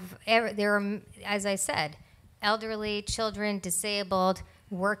are, as I said, elderly, children, disabled,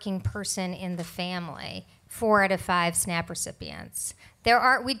 working person in the family, 4 out of 5 SNAP recipients.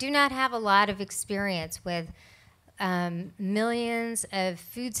 We do not have a lot of experience with millions of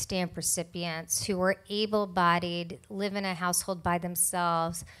food stamp recipients who are able-bodied, live in a household by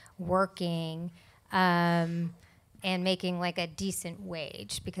themselves, working, and making like a decent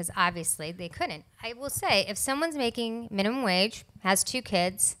wage, because obviously they couldn't. I will say, if someone's making minimum wage, has 2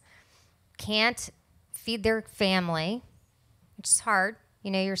 kids, can't feed their family, which is hard.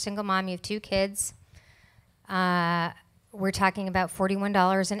 You're a single mom, you have 2 kids. We're talking about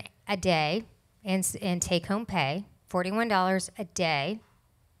 $41 a day in take-home pay, $41 a day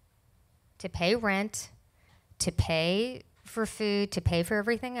to pay rent, to pay for food, to pay for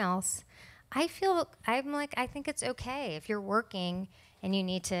everything else. I think it's okay if you're working and you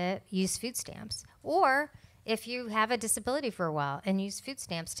need to use food stamps. Or if you have a disability for a while and use food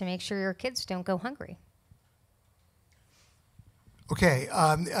stamps to make sure your kids don't go hungry. Okay,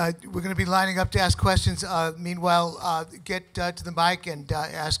 we're going to be lining up to ask questions. Meanwhile, get to the mic and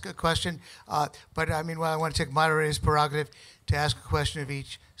ask a question. Meanwhile, I want to take moderator's prerogative to ask a question of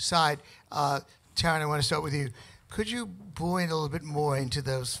each side. Tarran, I want to start with you. Could you bore in a little bit more into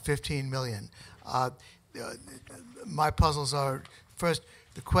those 15 million? My puzzles are, first,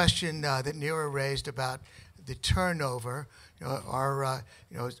 the question that Neera raised about the turnover. Are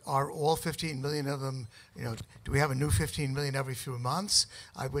all 15 million of them, do we have a new 15 million every few months?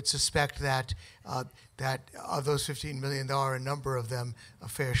 I would suspect that that of those 15 million, there are a number of them, a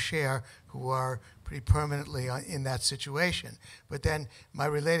fair share, who are pretty permanently in that situation. But then my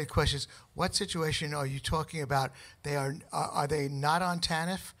related question is, what situation are you talking about? Are they not on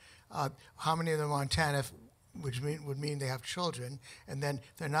TANF? How many of them are on TANF, which would mean they have children, and then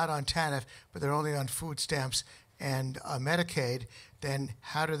they're not on TANF, but they're only on food stamps and Medicaid? Then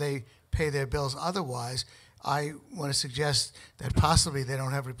how do they pay their bills otherwise? I want to suggest that possibly they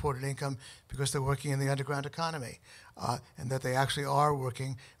don't have reported income because they're working in the underground economy, and that they actually are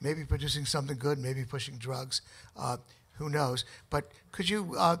working, maybe producing something good, maybe pushing drugs, who knows. But could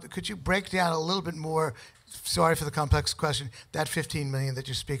you break down a little bit more, sorry for the complex question, that 15 million that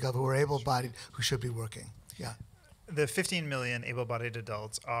you speak of who are able-bodied, who should be working? Yeah. The 15 million able-bodied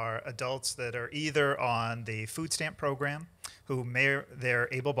adults are adults that are either on the food stamp program, they're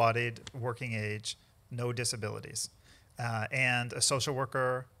able-bodied, working age, no disabilities, and a social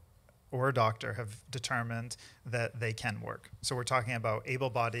worker or a doctor have determined that they can work. So we're talking about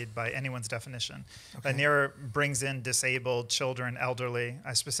able-bodied by anyone's definition. Okay. Neera brings in disabled, children, elderly.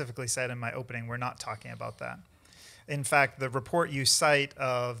 I specifically said in my opening, we're not talking about that. In fact, the report you cite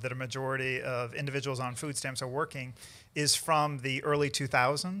of that a majority of individuals on food stamps are working is from the early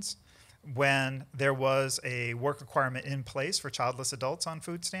 2000s, when there was a work requirement in place for childless adults on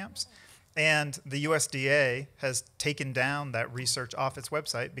food stamps. And the USDA has taken down that research off its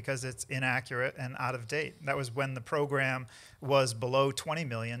website because it's inaccurate and out of date. That was when the program was below 20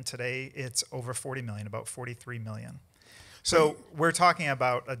 million. Today, it's over 40 million, about 43 million. So we're talking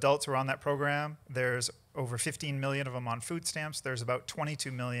about adults who are on that program. There's over 15 million of them on food stamps. There's about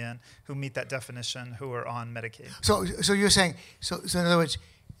 22 million who meet that definition who are on Medicaid. So you're saying, so in other words,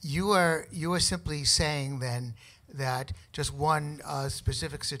 you are simply saying then that just one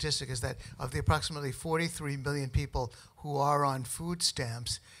specific statistic is that of the approximately 43 million people who are on food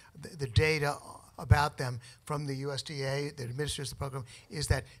stamps, the data about them from the USDA that administers the program is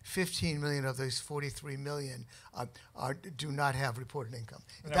that 15 million of those 43 million do not have reported income.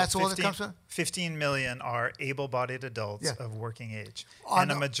 No, That's all that comes from? 15 million are able-bodied adults Yeah. of working age.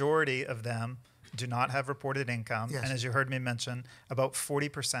 And a majority of them do not have reported income. Yes. And as you heard me mention, about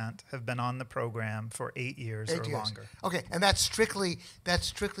 40% have been on the program for 8 years or longer. Okay, and that's strictly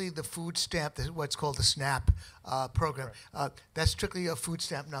the food stamp, what's called the SNAP program. That's strictly a food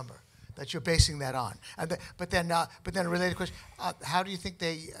stamp number that you're basing that on. And but then a related question: how do you think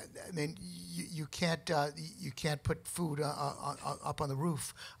they? I mean, you can't put food up on the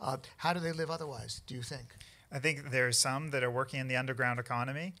roof. How do they live otherwise? Do you think? I think there's some that are working in the underground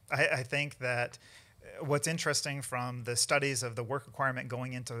economy. I think that what's interesting from the studies of the work requirement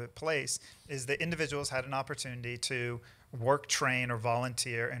going into place is that individuals had an opportunity to work, train, or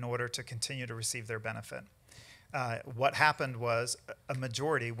volunteer in order to continue to receive their benefit. What happened was a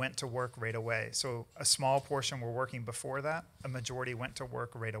majority went to work right away. So a small portion were working before that. A majority went to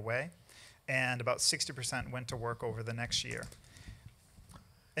work right away. And about 60% went to work over the next year.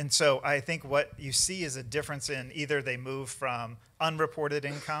 And so I think what you see is a difference in either they move from unreported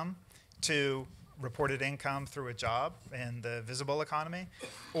income to reported income through a job in the visible economy,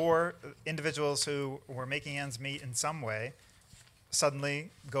 or individuals who were making ends meet in some way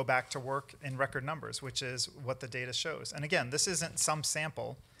suddenly go back to work in record numbers, which is what the data shows. And again, this isn't some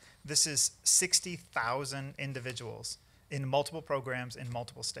sample. This is 60,000 individuals in multiple programs in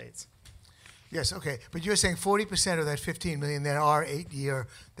multiple states. Yes, okay. But you're saying 40% of that 15 million that are 8 year,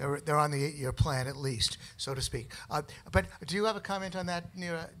 they're on the 8 year plan at least, so to speak. But do you have a comment on that,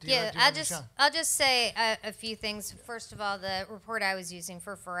 Neera? I'll just say a few things. First of all, the report I was using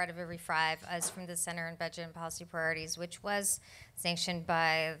for 4 out of every 5 is from the Center on Budget and Policy Priorities, which was sanctioned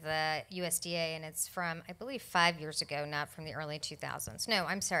by the USDA, and it's from, I believe, 5 years ago, not from the early 2000s. No,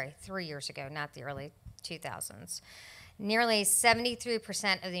 I'm sorry, 3 years ago, not the early 2000s. Nearly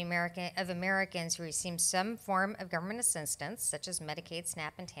 73% of Americans who receive some form of government assistance, such as Medicaid,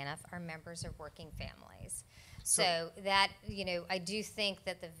 SNAP, and TANF, are members of working families. So that, I do think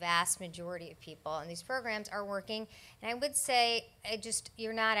that the vast majority of people in these programs are working. And I would say,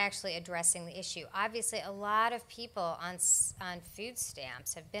 you're not actually addressing the issue. Obviously, a lot of people on food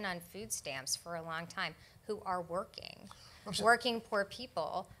stamps have been on food stamps for a long time who are working. Working poor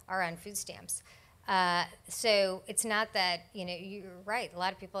people are on food stamps. So it's not that, you're right, a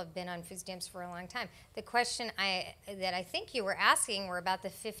lot of people have been on food stamps for a long time. The question that I think you were asking were about the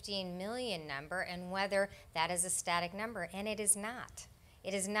 15 million number and whether that is a static number, and it is not.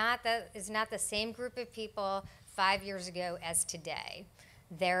 It is not the same group of people 5 years ago as today.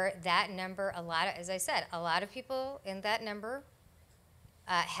 That number, as I said, a lot of people in that number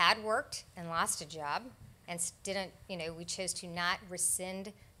had worked and lost a job and didn't, we chose to not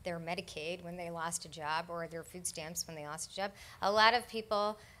rescind their Medicaid when they lost a job, or their food stamps when they lost a job. A lot of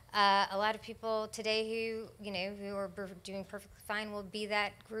people today who are doing perfectly fine will be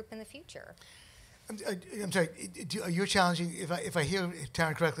that group in the future. I'm sorry. You're challenging. If I hear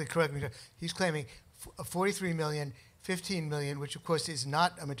Tarran correctly, correct me. He's claiming 43 million. 15 million, which of course is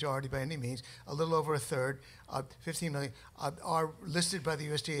not a majority by any means, a little over a third, 15 million, are listed by the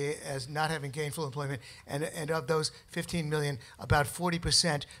USDA as not having gainful employment, and of those 15 million, about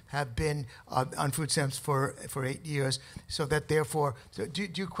 40% have been on food stamps for 8 years, so that therefore, do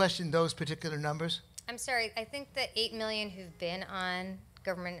you question those particular numbers? I'm sorry, I think the 8 million who've been on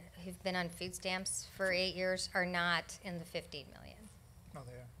food stamps for 8 years are not in the 15 million. Oh,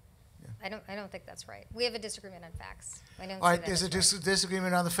 they are. I don't think that's right. We have a disagreement on facts. I don't. All right, there's a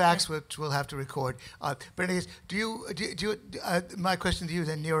disagreement on the facts, which we'll have to record. But anyways, my question to you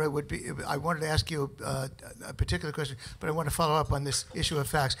then, Neera, would be: I wanted to ask you a particular question, but I want to follow up on this issue of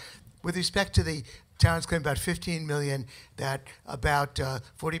facts. with respect to the Tarran's claim about 15 million, that about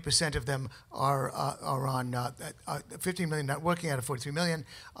 40% of them are on 15 million not working out of 43 million.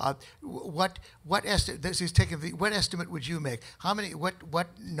 What estimate would you make? How many? What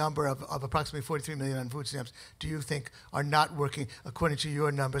number of approximately 43 million on food stamps do you think are not working according to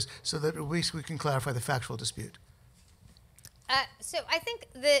your numbers, so that at least we can clarify the factual dispute? So I think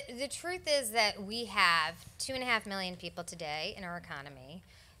the truth is that we have 2.5 million people today in our economy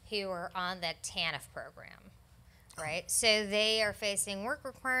who are on the TANF program, right? So they are facing work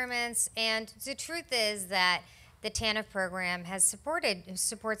requirements, and the truth is that the TANF program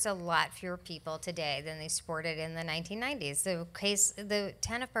supports a lot fewer people today than they supported in the 1990s. The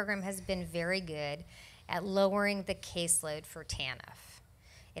TANF program has been very good at lowering the caseload for TANF.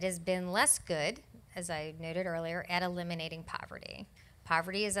 It has been less good, as I noted earlier, at eliminating poverty.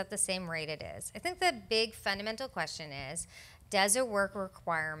 Poverty is at the same rate it is. I think the big fundamental question is, does a work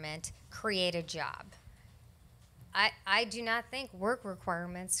requirement create a job? I do not think work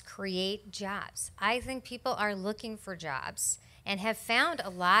requirements create jobs. I think people are looking for jobs and have found a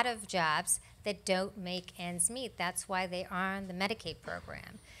lot of jobs that don't make ends meet. That's why they are on the Medicaid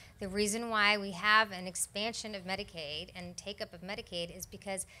program. The reason why we have an expansion of Medicaid and take-up of Medicaid is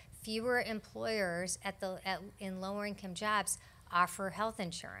because fewer employers in lower income jobs offer health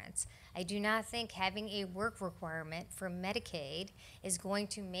insurance. I do not think having a work requirement for Medicaid is going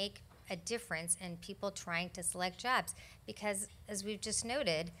to make a difference in people trying to select jobs, because, as we've just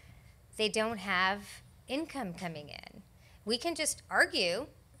noted, they don't have income coming in. We can just argue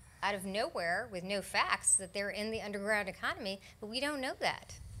out of nowhere with no facts that they're in the underground economy, but we don't know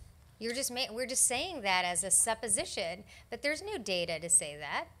that. We're just saying that as a supposition, but there's no data to say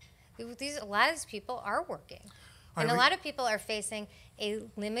that. A lot of these people are working. And a lot of people are facing a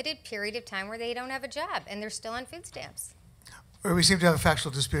limited period of time where they don't have a job, and they're still on food stamps. We seem to have a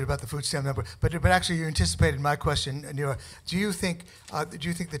factual dispute about the food stamp number, but actually you anticipated my question, Neera. Do you think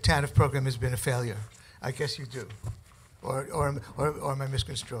the TANF program has been a failure? I guess you do, or am I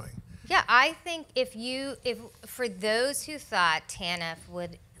misconstruing? Yeah, I think if for those who thought TANF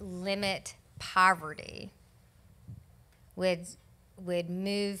would limit poverty, would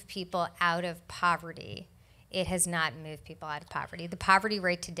move people out of poverty, it has not moved people out of poverty. The poverty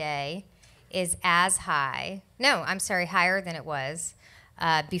rate today is higher than it was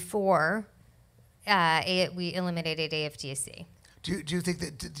before we eliminated AFDC. Do you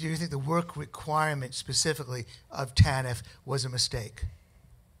think the work requirement specifically of TANF was a mistake?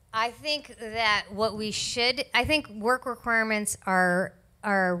 I think that I think work requirements are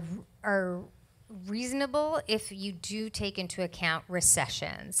reasonable if you do take into account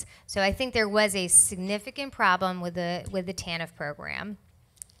recessions. So I think there was a significant problem with the TANF program,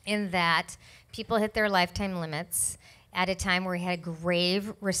 in that people hit their lifetime limits at a time where we had a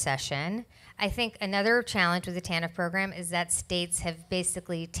grave recession. I think another challenge with the TANF program is that states have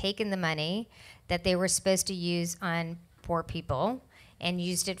basically taken the money that they were supposed to use on poor people and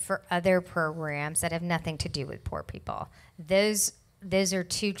used it for other programs that have nothing to do with poor people. Those are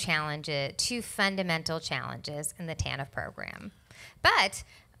two fundamental challenges in the TANF program. But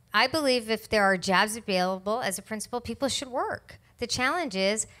I believe if there are jobs available, as a principle, people should work. The challenge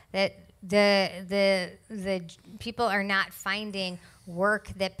is that the people are not finding work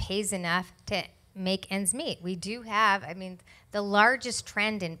that pays enough to make ends meet. We do have, the largest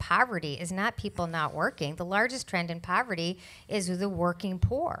trend in poverty is not people not working. The largest trend in poverty is the working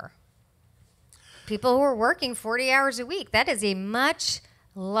poor. People who are working 40 hours a week. That is a much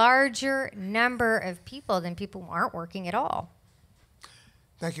larger number of people than people who aren't working at all.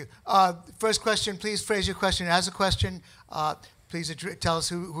 Thank you. First question, please phrase your question as a question. Please tell us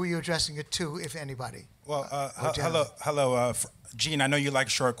who you're addressing it to, if anybody. Well, hello, Gene. I know you like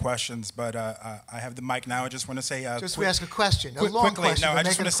short questions, but I have the mic now. I just want to say, we ask a question, a long quickly. question. No, I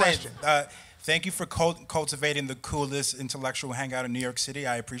just want to say, question. Thank you for cultivating the coolest intellectual hangout in New York City.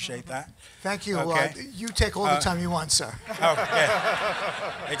 I appreciate that. Thank you. Okay. You take all the time you want, sir. Oh,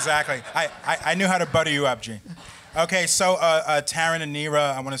 yeah. Exactly. I knew how to butter you up, Gene. Okay, so Tarran and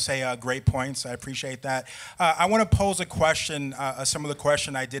Neera, I want to say great points. I appreciate that. I want to pose a question, some of the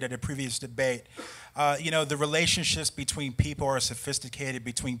question I did at a previous debate. The relationships between people are sophisticated,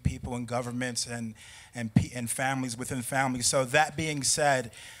 between people and governments and families within families. So that being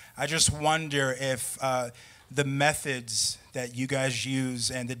said, I just wonder if the methods that you guys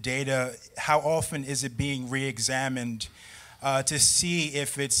use and the data, how often is it being re-examined to see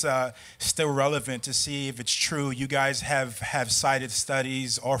if it's still relevant, to see if it's true? You guys have cited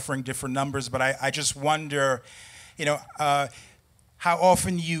studies offering different numbers, but I just wonder, how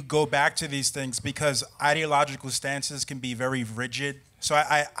often you go back to these things, because ideological stances can be very rigid So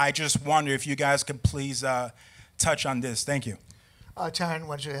I just wonder if you guys could please touch on this. Thank you. Tarran,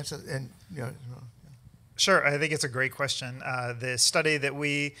 why don't you answer? And Sure, I think it's a great question. The study that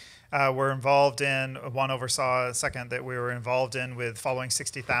we were involved in, one oversaw a second that we were involved in with following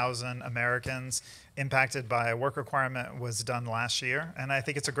 60,000 Americans impacted by a work requirement was done last year. And I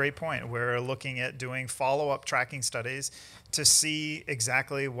think it's a great point. We're looking at doing follow-up tracking studies to see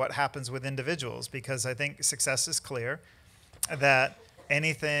exactly what happens with individuals, because I think success is clear that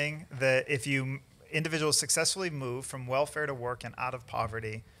anything that if individuals successfully move from welfare to work and out of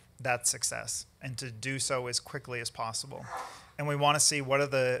poverty, that's success, and to do so as quickly as possible. And we want to see what are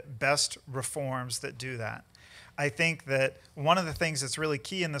the best reforms that do that. I think that one of the things that's really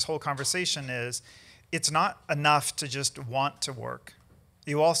key in this whole conversation is it's not enough to just want to work.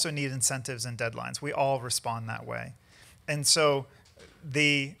 You also need incentives and deadlines. We all respond that way. And so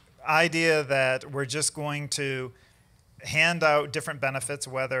the idea that we're just going to hand out different benefits,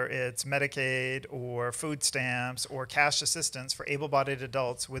 whether it's Medicaid or food stamps or cash assistance for able-bodied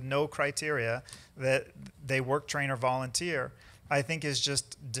adults with no criteria that they work, train, or volunteer, I think is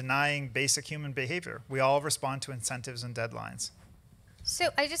just denying basic human behavior. We all respond to incentives and deadlines. So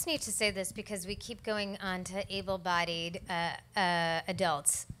I just need to say this because we keep going on to able-bodied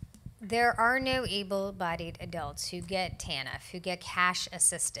adults. There are no able-bodied adults who get TANF, who get cash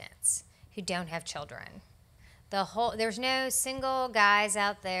assistance, who don't have children. There's no single guys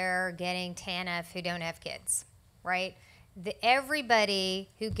out there getting TANF who don't have kids, right? Everybody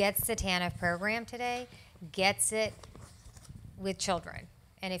who gets the TANF program today gets it with children.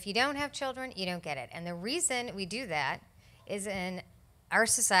 And if you don't have children, you don't get it. And the reason we do that is in our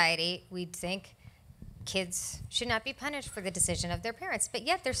society, we think kids should not be punished for the decision of their parents. But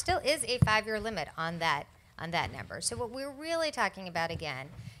yet there still is a 5-year limit on that number. So what we're really talking about, again,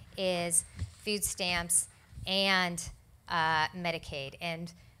 is food stamps and Medicaid.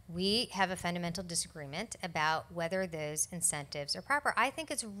 And we have a fundamental disagreement about whether those incentives are proper. I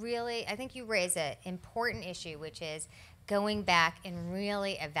think you raise an important issue, which is going back and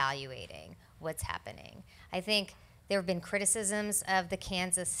really evaluating what's happening. I think there have been criticisms of the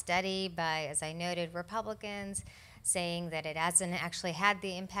Kansas study by, as I noted, Republicans, saying that it hasn't actually had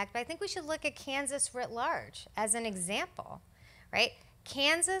the impact. But I think we should look at Kansas writ large as an example, right?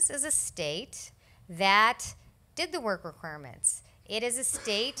 Kansas is a state that did the work requirements. It is a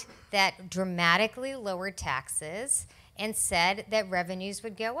state that dramatically lowered taxes and said that revenues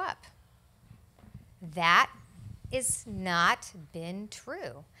would go up. That has not been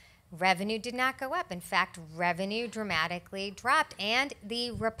true. Revenue did not go up. In fact, revenue dramatically dropped. And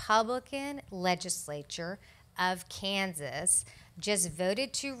the Republican legislature of Kansas just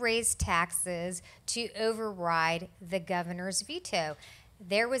voted to raise taxes to override the governor's veto.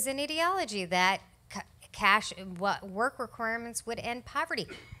 There was an ideology that work requirements would end poverty.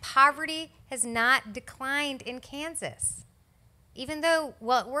 Poverty has not declined in Kansas, even though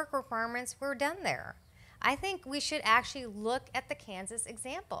work requirements were done there. I think we should actually look at the Kansas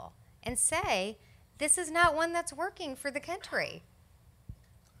example and say, this is not one that's working for the country.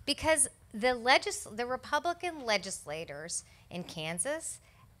 Because the Republican legislators in Kansas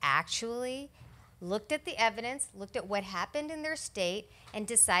actually looked at the evidence, looked at what happened in their state, and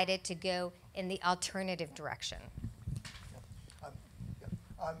decided to go in the alternative direction.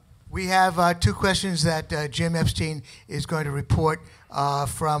 We have 2 questions that Jim Epstein is going to report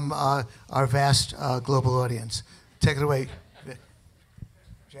from our vast global audience. Take it away,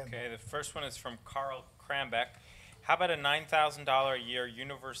 Jim. Okay, the first one is from Carl Krambeck. How about a $9,000 a year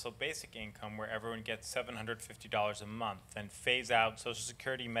universal basic income where everyone gets $750 a month and phase out Social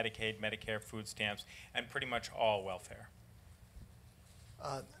Security, Medicaid, Medicare, food stamps, and pretty much all welfare?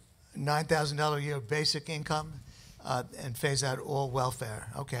 $9,000 a year basic income and phase out all welfare.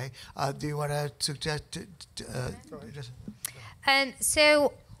 Okay. Do you want to suggest?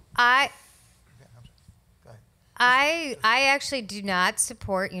 So I actually do not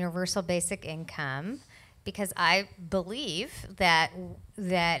support universal basic income because I believe that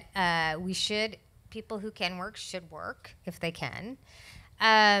people who can work should work if they can.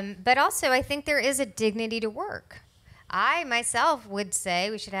 But also I think there is a dignity to work. I myself would say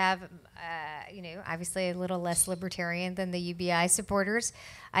we should have, obviously a little less libertarian than the UBI supporters.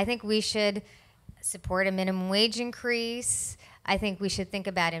 I think we should support a minimum wage increase. I think we should think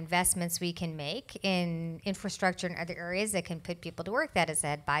about investments we can make in infrastructure and other areas that can put people to work. That has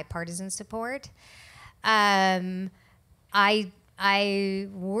had bipartisan support. I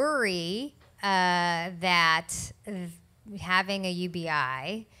worry that having a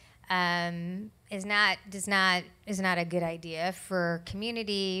UBI is not a good idea for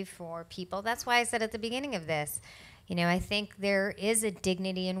community, for people. That's why I said at the beginning of this, You know, I think there is a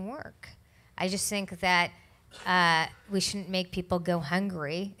dignity in work. I just think that we shouldn't make people go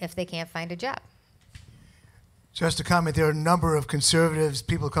hungry if they can't find a job. Just a comment, there are a number of conservatives,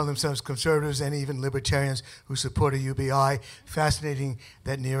 people who call themselves conservatives, and even libertarians who support a UBI. Fascinating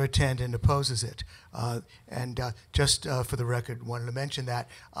that Neera Tanden opposes it. Just for the record, wanted to mention that.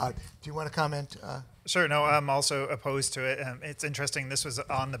 Do you want to comment? Sure. No, I'm also opposed to it. It's interesting. This was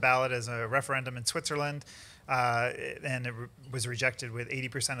on the ballot as a referendum in Switzerland, and it was rejected with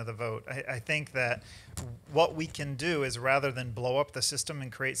 80% of the vote. I think that what we can do is, rather than blow up the system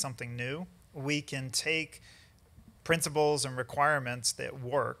and create something new, we can take principles and requirements that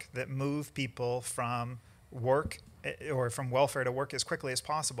work, that move people from work or from welfare to work as quickly as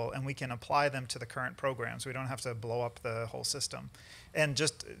possible, and we can apply them to the current programs. We don't have to blow up the whole system. And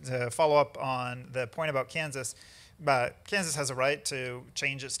just to follow up on the point about Kansas, Kansas has a right to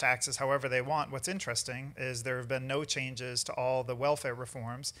change its taxes however they want. What's interesting is there have been no changes to all the welfare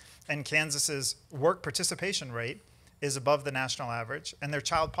reforms, and Kansas's work participation rate is above the national average, and their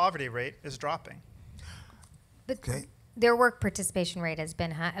child poverty rate is dropping. But their work participation rate has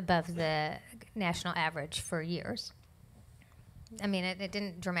been high, above the national average for years. I mean, it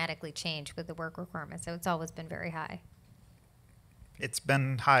didn't dramatically change with the work requirements, so it's always been very high. It's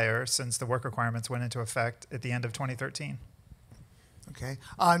been higher since the work requirements went into effect at the end of 2013. Okay.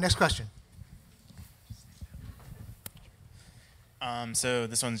 Next question. So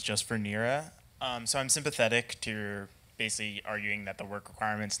this one's just for Neera. So I'm sympathetic to your basically arguing that the work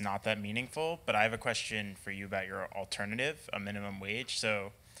requirement's not that meaningful, but I have a question for you about your alternative, a minimum wage.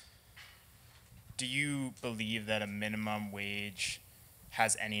 So do you believe that a minimum wage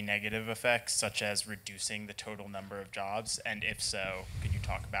has any negative effects, such as reducing the total number of jobs? And if so, could you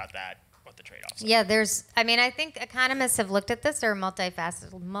talk about that, what the trade-offs are? Yeah, I think economists have looked at this. There are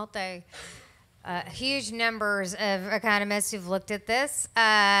multifaceted, huge numbers of economists who've looked at this.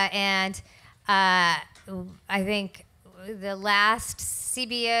 And I think the last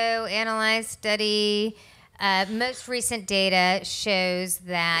CBO analyzed study, most recent data shows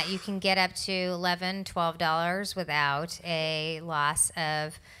that you can get up to $11, $12 without a loss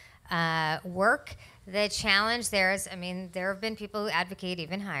of work. The challenge there is, there have been people who advocate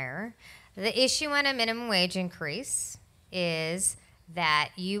even higher. The issue on a minimum wage increase is that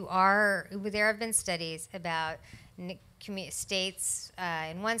there have been studies about states,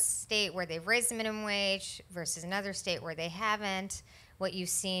 in one state where they've raised the minimum wage versus another state where they haven't, what you've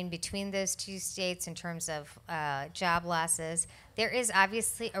seen between those two states in terms of job losses. There is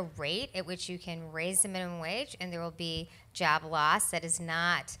obviously a rate at which you can raise the minimum wage, and there will be job loss that is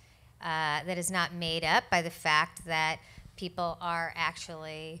not made up by the fact that people are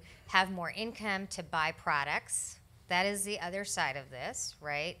actually have more income to buy products. That is the other side of this,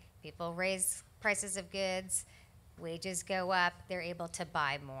 right? People raise prices of goods, wages go up, they're able to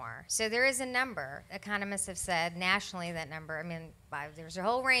buy more. So there is a number. Economists have said nationally that number, there's a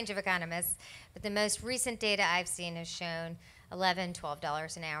whole range of economists, but the most recent data I've seen has shown $11,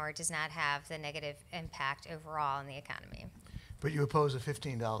 $12 an hour does not have the negative impact overall in the economy. But you oppose a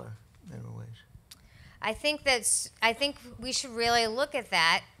 $15 minimum wage. I think we should really look at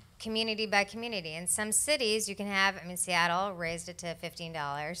that community by community. In some cities you can have, Seattle raised it to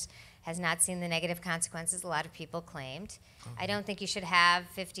 $15, has not seen the negative consequences a lot of people claimed. Okay. I don't think you should have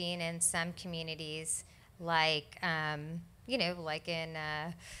 15 in some communities, like like in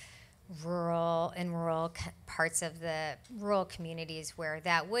rural parts of the rural communities where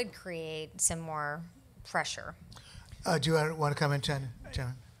that would create some more pressure. Do you want to comment, John?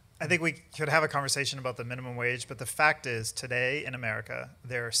 I think we could have a conversation about the minimum wage, but the fact is today in America,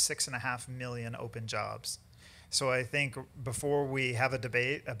 there are 6.5 million open jobs. So I think before we have a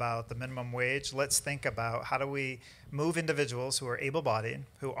debate about the minimum wage, let's think about how do we move individuals who are able-bodied,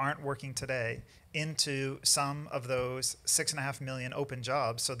 who aren't working today, into some of those 6.5 million open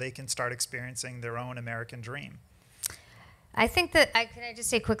jobs so they can start experiencing their own American dream. I think that, can I just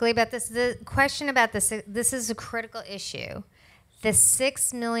say quickly about this? The question about this is a critical issue. The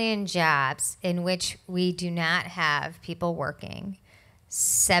 6 million jobs in which we do not have people working,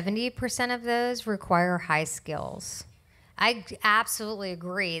 70% of those require high skills. I absolutely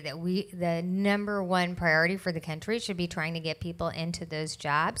agree that the number one priority for the country should be trying to get people into those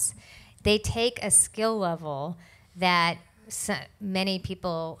jobs. They take a skill level that many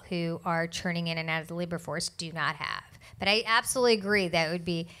people who are churning in and out of the labor force do not have. But I absolutely agree that it would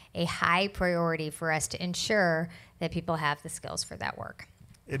be a high priority for us to ensure that people have the skills for that work.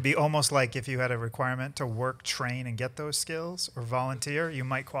 It'd be almost like if you had a requirement to work, train, and get those skills, or volunteer, you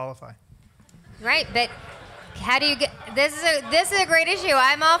might qualify. Right, but how do you get? This is a great issue.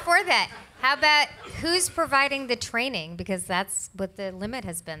 I'm all for that. How about who's providing the training? Because that's what the limit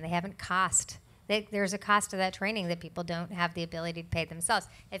has been. They haven't cost. There's a cost to that training that people don't have the ability to pay themselves.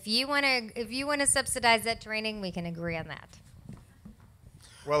 If you want to subsidize that training, we can agree on that.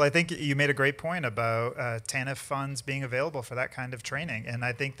 Well, I think you made a great point about TANF funds being available for that kind of training. And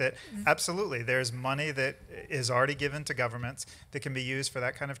I think that absolutely there's money that is already given to governments that can be used for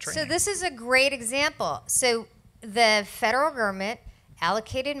that kind of training. So this is a great example. So the federal government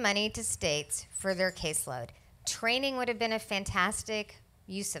allocated money to states for their caseload. Training would have been a fantastic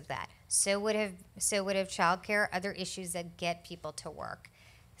use of that. So would have childcare, other issues that get people to work.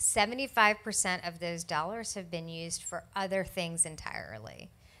 75% of those dollars have been used for other things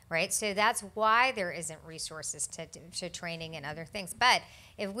entirely, right? So that's why there isn't resources to training and other things. But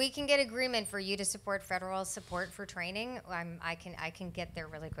if we can get agreement for you to support federal support for training, I can get there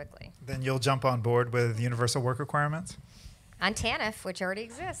really quickly. Then you'll jump on board with universal work requirements? On TANF, which already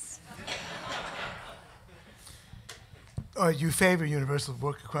exists. You favor universal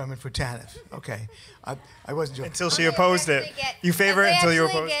work requirement for TANF. Okay. I wasn't joking. Until she opposed it. You favor it until you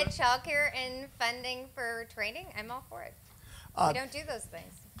oppose it? If we actually get childcare and funding for training, I'm all for it. We don't do those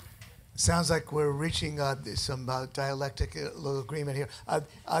things. Sounds like we're reaching some dialectic little agreement here.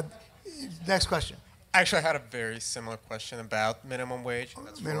 Next question. Actually, I had a very similar question about minimum wage.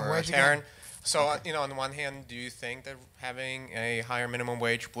 That's Minimum for wage Tarran. again. So, on the one hand, do you think that having a higher minimum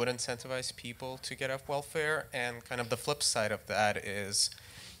wage would incentivize people to get off welfare? And kind of the flip side of that is,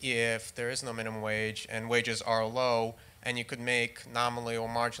 if there is no minimum wage and wages are low, and you could make nominally or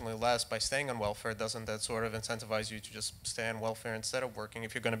marginally less by staying on welfare, doesn't that sort of incentivize you to just stay on welfare instead of working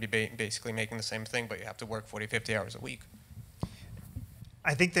if you're going to be basically making the same thing, but you have to work 40, 50 hours a week?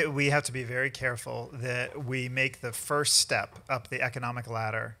 I think that we have to be very careful that we make the first step up the economic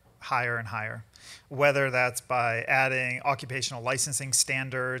ladder higher and higher, whether that's by adding occupational licensing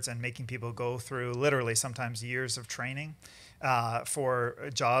standards and making people go through literally sometimes years of training for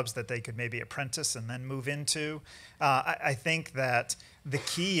jobs that they could maybe apprentice and then move into. I think that the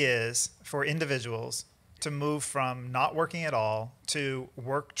key is for individuals to move from not working at all to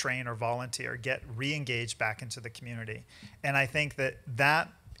work, train, or volunteer, get re-engaged back into the community. And I think that that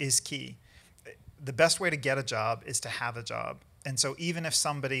is key. The best way to get a job is to have a job. And so even if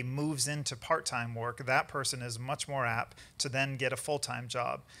somebody moves into part-time work, that person is much more apt to then get a full-time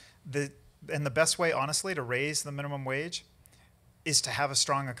job. And the best way, honestly, to raise the minimum wage is to have a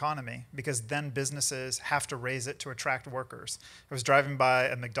strong economy, because then businesses have to raise it to attract workers. I was driving by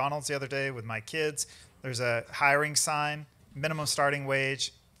a McDonald's the other day with my kids. There's a hiring sign, minimum starting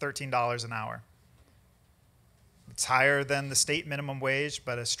wage, $13 an hour. It's higher than the state minimum wage,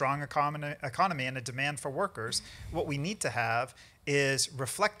 but a strong economy and a demand for workers. What we need to have is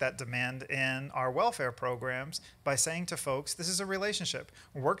reflect that demand in our welfare programs by saying to folks, this is a relationship.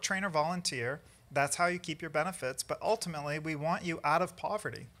 Work, train, or volunteer. That's how you keep your benefits. But ultimately, we want you out of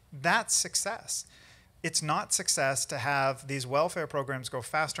poverty. That's success. It's not success to have these welfare programs go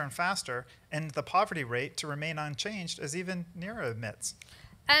faster and faster and the poverty rate to remain unchanged, as even Neera admits.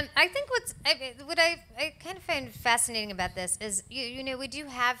 I think what I kind of find fascinating about this is, you know, we do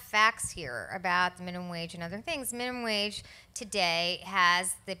have facts here about the minimum wage and other things. Minimum wage today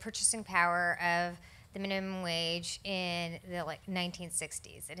has the purchasing power of the minimum wage in the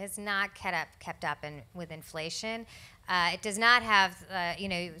 1960s. It has not kept up with inflation. It does not have,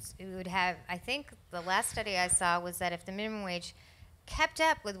 it would have, I think the last study I saw was that if the minimum wage kept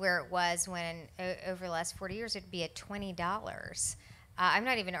up with where it was when over the last 40 years, it'd be at $20. I'm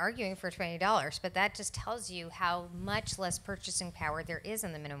not even arguing for $20, but that just tells you how much less purchasing power there is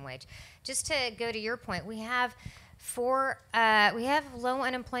in the minimum wage. Just to go to your point, we have low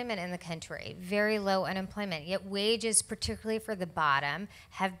unemployment in the country, very low unemployment, yet wages, particularly for the bottom,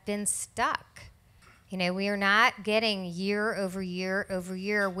 have been stuck. You know, we are not getting year over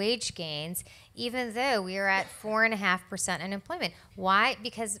year wage gains, even though we are at 4.5% unemployment. Why?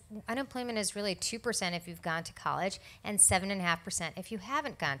 Because unemployment is really 2% if you've gone to college and 7.5% if you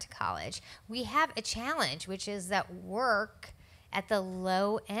haven't gone to college. We have a challenge, which is that work at the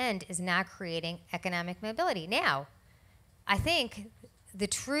low end is not creating economic mobility. Now, I think the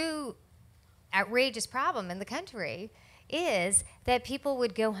true outrageous problem in the country is that people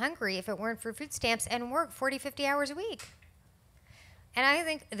would go hungry if it weren't for food stamps and work 40, 50 hours a week. And I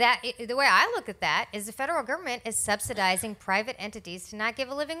think that the way I look at that is the federal government is subsidizing private entities to not give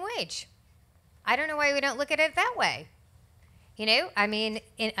a living wage. I don't know why we don't look at it that way. You know, I mean,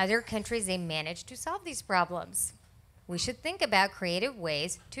 in other countries, they manage to solve these problems. We should think about creative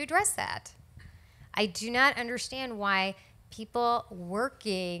ways to address that. I do not understand why people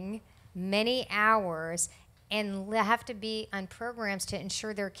working many hours and have to be on programs to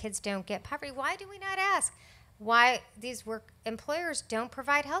ensure their kids don't get poverty. Why do we not ask why these employers don't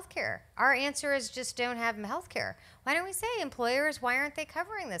provide health care? Our answer is just don't have health care. Why don't we say, employers, why aren't they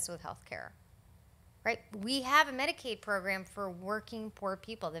covering this with health care? Right? We have a Medicaid program for working poor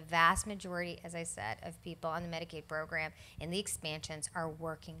people. The vast majority, as I said, of people on the Medicaid program in the expansions are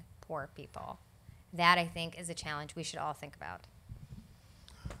working poor people. That, I think, is a challenge we should all think about.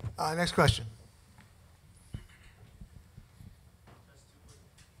 Next question.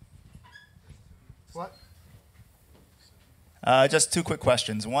 What? Just two quick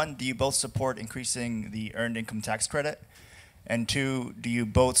questions. One, do you both support increasing the earned income tax credit? And two, do you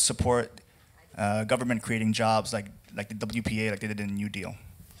both support government creating jobs like the WPA, like they did in the New Deal?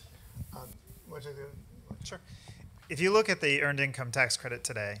 Sure. If you look at the earned income tax credit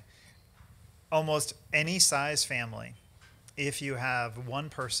today, almost any size family, if you have one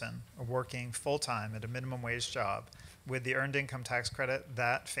person working full-time at a minimum wage job with the earned income tax credit,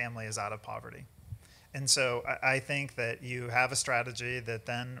 that family is out of poverty. And so I think that you have a strategy that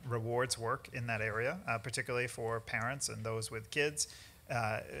then rewards work in that area, particularly for parents and those with kids.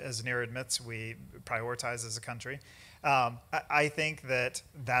 As Neera admits, we prioritize as a country. I think that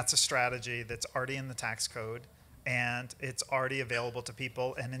that's a strategy that's already in the tax code, and it's already available to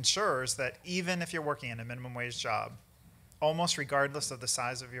people, and ensures that even if you're working in a minimum wage job, almost regardless of the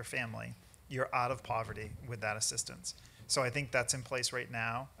size of your family, you're out of poverty with that assistance. So I think that's in place right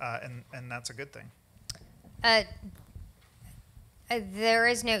now, and that's a good thing. There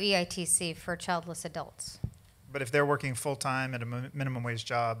is no EITC for childless adults. But if they're working full-time at a minimum wage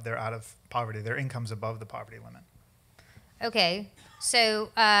job, they're out of poverty. Their income's above the poverty limit. Okay, so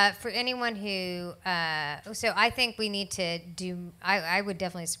for anyone who, so I think we need to do, I would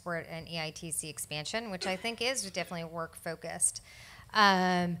definitely support an EITC expansion, which I think is definitely work-focused.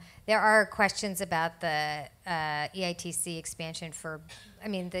 There are questions about the EITC expansion for, the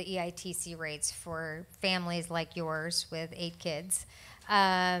EITC rates for families like yours with 8 kids.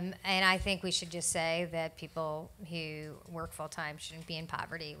 And I think we should just say that people who work full-time shouldn't be in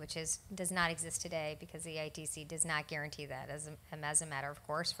poverty, which does not exist today because the EITC does not guarantee that as a matter of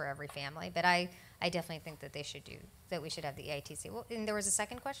course for every family. But I definitely think that we should have the EITC. Well, and there was a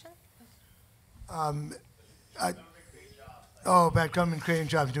second question? About government creating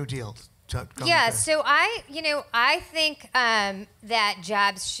jobs, New Deal. Yeah, so I think that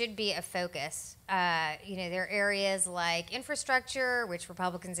jobs should be a focus. There are areas like infrastructure, which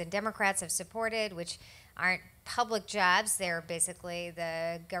Republicans and Democrats have supported, which aren't public jobs. They're basically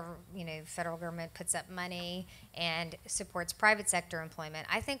the federal government puts up money and supports private sector employment.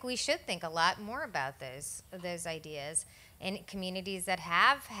 I think we should think a lot more about those ideas in communities that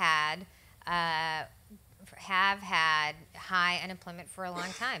have had high unemployment for a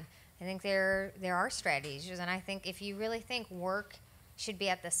long time. I think there are strategies, and I think if you really think work should be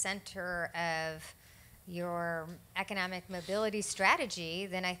at the center of your economic mobility strategy,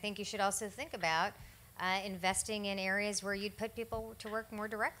 then I think you should also think about investing in areas where you'd put people to work more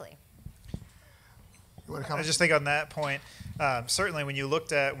directly. I just think on that point, certainly when you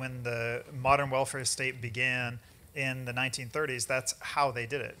looked at when the modern welfare state began in the 1930s, that's how they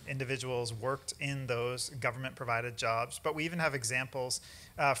did it. Individuals worked in those government-provided jobs, but we even have examples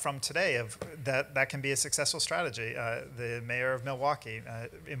from today of that can be a successful strategy. The mayor of Milwaukee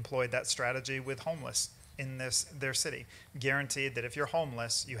employed that strategy with homeless in their city. Guaranteed that if you're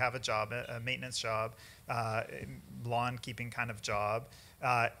homeless, you have a job, a maintenance job, lawn keeping kind of job.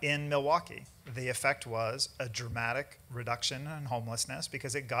 In Milwaukee, the effect was a dramatic reduction in homelessness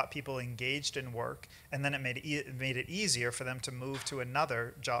because it got people engaged in work, and then it made it easier for them to move to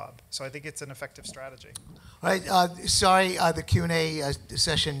another job. So I think it's an effective strategy. All right, sorry, the Q&A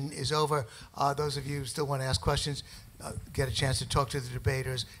session is over. Those of you who still want to ask questions, get a chance to talk to the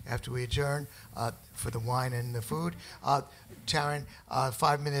debaters after we adjourn for the wine and the food. Tarran,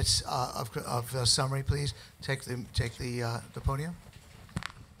 5 minutes of summary, please. Take the podium.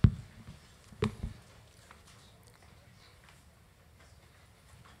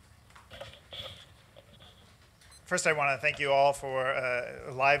 First, I want to thank you all for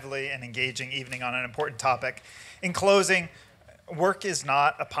a lively and engaging evening on an important topic. In closing, work is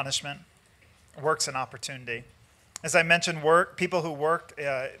not a punishment. Work's an opportunity. As I mentioned, people who work,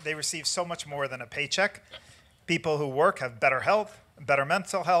 they receive so much more than a paycheck. People who work have better health, better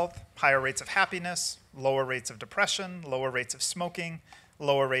mental health, higher rates of happiness, lower rates of depression, lower rates of smoking,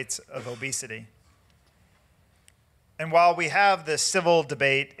 lower rates of obesity. And while we have this civil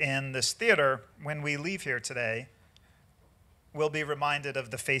debate in this theater, when we leave here today, we'll be reminded of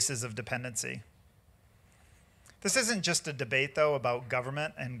the faces of dependency. This isn't just a debate, though, about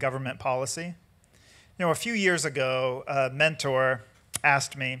government and government policy. You know, a few years ago, a mentor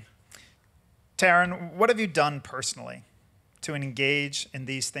asked me, Tarran, what have you done personally to engage in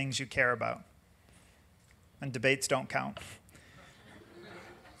these things you care about? And debates don't count.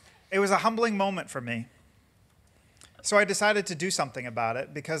 It was a humbling moment for me. So I decided to do something about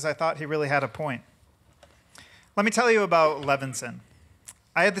it because I thought he really had a point. Let me tell you about Levinson.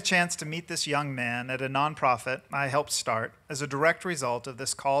 I had the chance to meet this young man at a nonprofit I helped start as a direct result of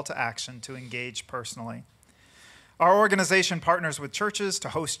this call to action to engage personally. Our organization partners with churches to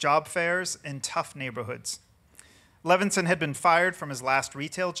host job fairs in tough neighborhoods. Levinson had been fired from his last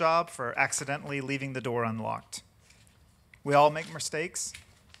retail job for accidentally leaving the door unlocked. We all make mistakes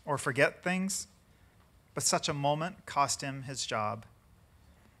or forget things, but such a moment cost him his job.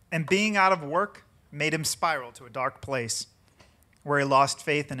 And being out of work made him spiral to a dark place where he lost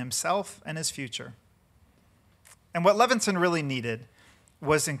faith in himself and his future. And what Levinson really needed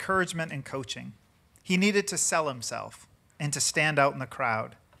was encouragement and coaching. He needed to sell himself and to stand out in the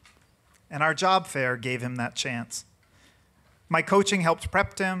crowd. And our job fair gave him that chance. My coaching helped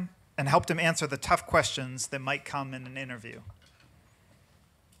prep him and helped him answer the tough questions that might come in an interview.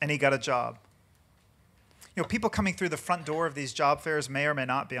 And he got a job. You know, people coming through the front door of these job fairs may or may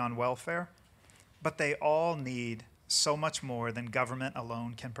not be on welfare, but they all need so much more than government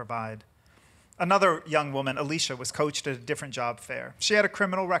alone can provide. Another young woman, Alicia, was coached at a different job fair. She had a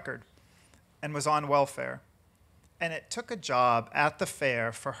criminal record and was on welfare. And it took a job at the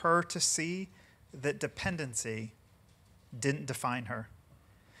fair for her to see that dependency didn't define her.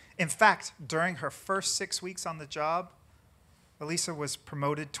 In fact, during her first 6 weeks on the job, Alicia was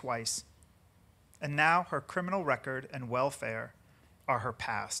promoted twice. And now her criminal record and welfare are her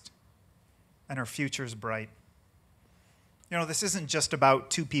past. And her future's bright. You know, this isn't just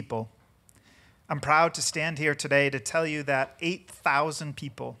about two people. I'm proud to stand here today to tell you that 8,000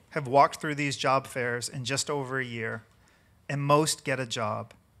 people have walked through these job fairs in just over a year, and most get a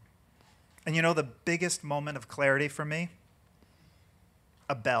job. And you know the biggest moment of clarity for me?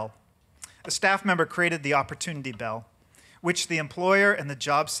 A bell. A staff member created the opportunity bell, which the employer and the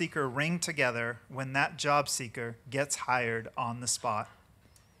job seeker ring together when that job seeker gets hired on the spot.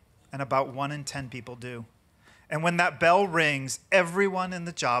 And about 1 in 10 people do. And when that bell rings, everyone in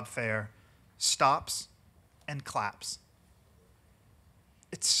the job fair stops and claps.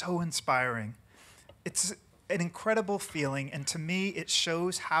 It's so inspiring. It's an incredible feeling, and to me, it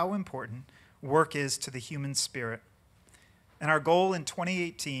shows how important work is to the human spirit. And our goal in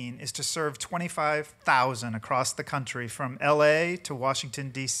 2018 is to serve 25,000 across the country, from LA to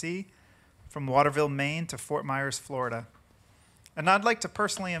Washington, D.C., from Waterville, Maine to Fort Myers, Florida. And I'd like to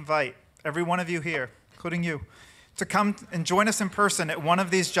personally invite every one of you here, including you, to come and join us in person at one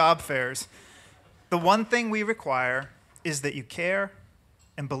of these job fairs. The one thing we require is that you care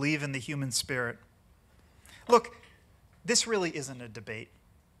and believe in the human spirit. Look, this really isn't a debate.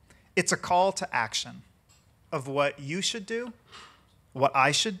 It's a call to action of what you should do, what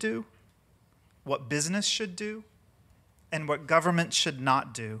I should do, what business should do, and what government should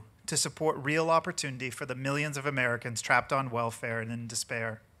not do to support real opportunity for the millions of Americans trapped on welfare and in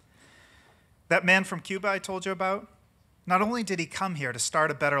despair. That man from Cuba I told you about, not only did he come here to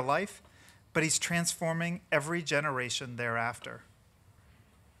start a better life, but he's transforming every generation thereafter.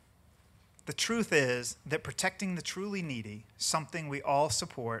 The truth is that protecting the truly needy, something we all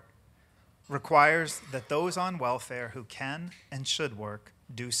support, requires that those on welfare who can and should work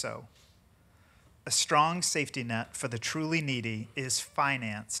do so. A strong safety net for the truly needy is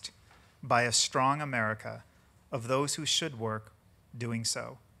financed by a strong America of those who should work doing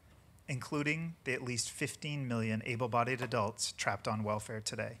so, including the at least 15 million able-bodied adults trapped on welfare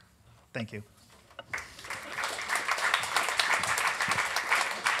today. Thank you.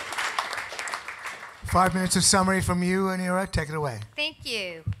 Five minutes of summary from you, Neera. Take it away. Thank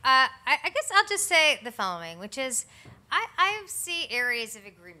you. I guess I'll just say the following, which is I see areas of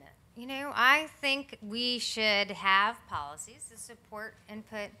agreement. You know, I think we should have policies to support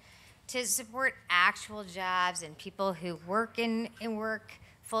input, to support actual jobs and people who work and work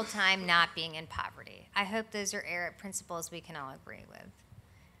full-time, not being in poverty. I hope those are principles we can all agree with.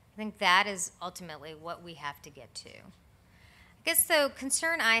 I think that is ultimately what we have to get to. I guess the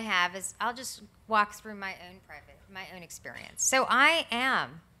concern I have is I'll just walk through my own experience. So I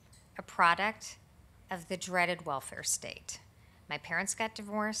am a product of the dreaded welfare state. My parents got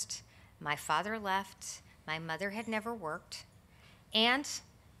divorced, my father left, my mother had never worked, and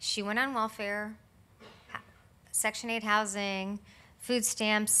she went on welfare, Section 8 housing, food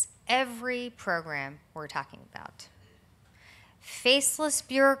stamps, every program we're talking about. Faceless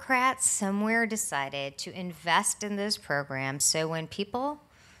bureaucrats somewhere decided to invest in those programs so when people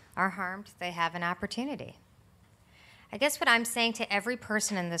are harmed, they have an opportunity. I guess what I'm saying to every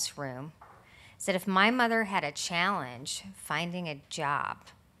person in this room is that if my mother had a challenge finding a job,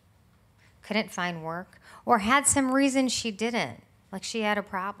 couldn't find work, or had some reason she didn't, like she had a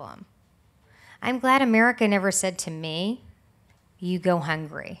problem, I'm glad America never said to me, you go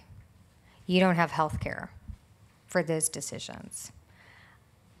hungry. You don't have health care for those decisions.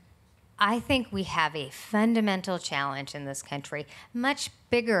 I think we have a fundamental challenge in this country, much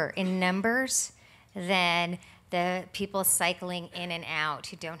bigger in numbers than the people cycling in and out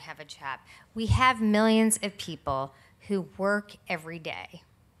who don't have a job. We have millions of people who work every day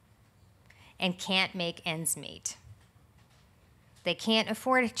and can't make ends meet. They can't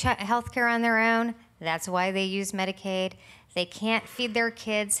afford health care on their own. That's why they use Medicaid. They can't feed their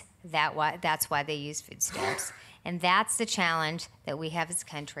kids. That's why they use food stamps. And that's the challenge that we have as a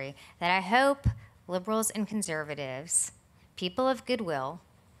country that I hope liberals and conservatives, people of goodwill,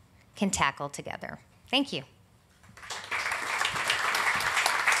 can tackle together. Thank you. All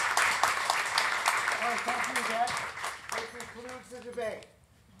right, thank you, Yvette. This concludes the debate.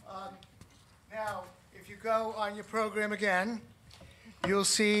 Now, if you go on your program again, you'll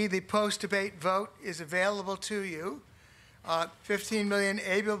see the post-debate vote is available to you. 15 million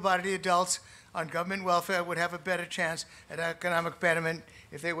able-bodied adults on government welfare would have a better chance at economic betterment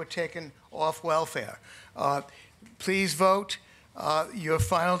if they were taken off welfare. Please vote your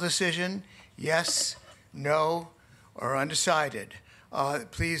final decision, yes, no, or undecided.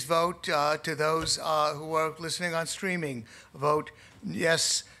 Please vote to those who are listening on streaming. Vote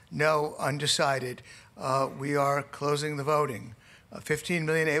yes, no, undecided. We are closing the voting. 15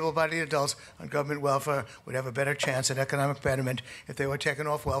 million able-bodied adults on government welfare would have a better chance at economic betterment if they were taken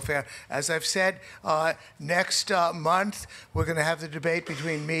off welfare. As I've said, next month we're going to have the debate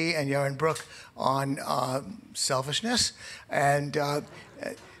between me and Yaron Brook on selfishness, and a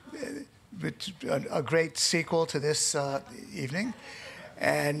great sequel to this evening.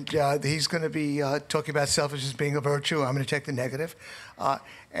 And he's going to be talking about selfishness being a virtue. I'm going to take the negative.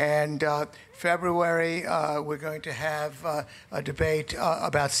 February, we're going to have a debate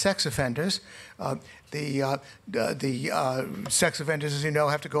about sex offenders. The sex offenders, as you know,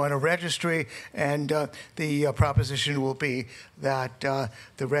 have to go on a registry, and the proposition will be that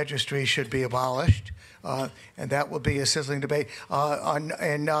the registry should be abolished. And that will be a sizzling debate.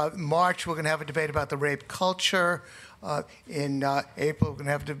 In March, we're going to have a debate about the rape culture. In April, we're going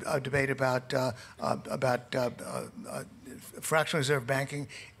to have a debate about fractional reserve banking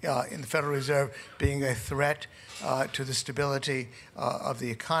in the Federal Reserve being a threat to the stability of the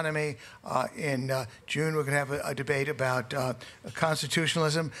economy. In June, we're going to have a debate about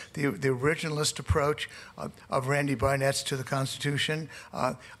constitutionalism, the originalist approach of Randy Barnett's to the Constitution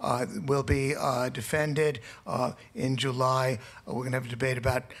will be defended. In July, we're going to have a debate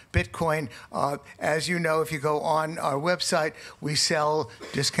about Bitcoin. As you know, if you go on our website, we sell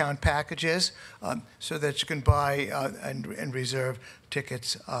discount packages so that you can buy and reserve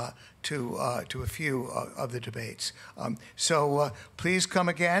tickets to a few of the debates. So please come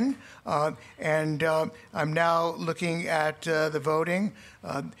again. And I'm now looking at the voting.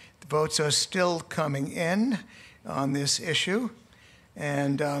 The votes are still coming in on this issue.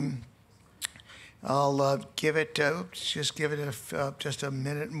 And I'll give it, just give it just a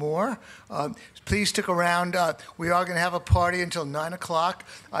minute more. Please stick around. We are going to have a party until 9 o'clock.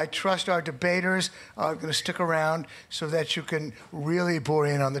 I trust our debaters are going to stick around so that you can really bore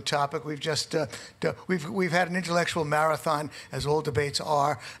in on the topic. We've just we've had an intellectual marathon, as all debates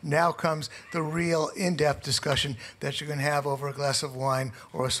are. Now comes the real in-depth discussion that you're going to have over a glass of wine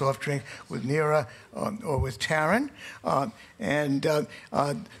or a soft drink with Neera or with Tarran.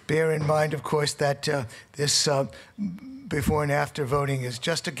 Bear in mind, of course, that this before and after voting is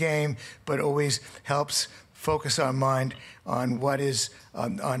just a game, but always helps focus our mind on what is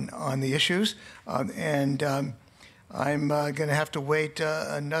on the issues. I'm going to have to wait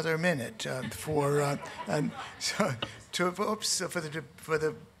another minute for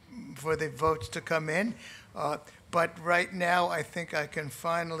the votes to come in. But right now, I think I can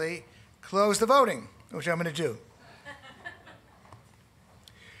finally close the voting, which I'm going to do.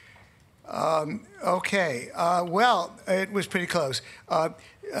 Okay. Well, it was pretty close.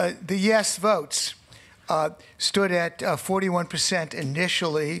 The yes votes stood at 41%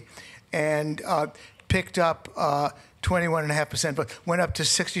 initially and picked up 21.5%, but went up to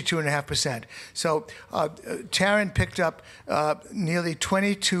 62.5%. So Tarran picked up nearly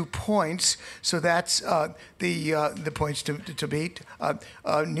 22 points, so that's the points to beat.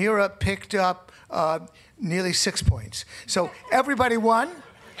 Neera picked up nearly 6 points. So everybody won.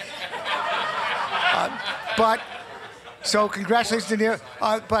 But So congratulations to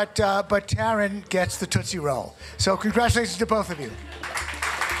Neera, but Tarran gets the Tootsie Roll. So congratulations to both of you.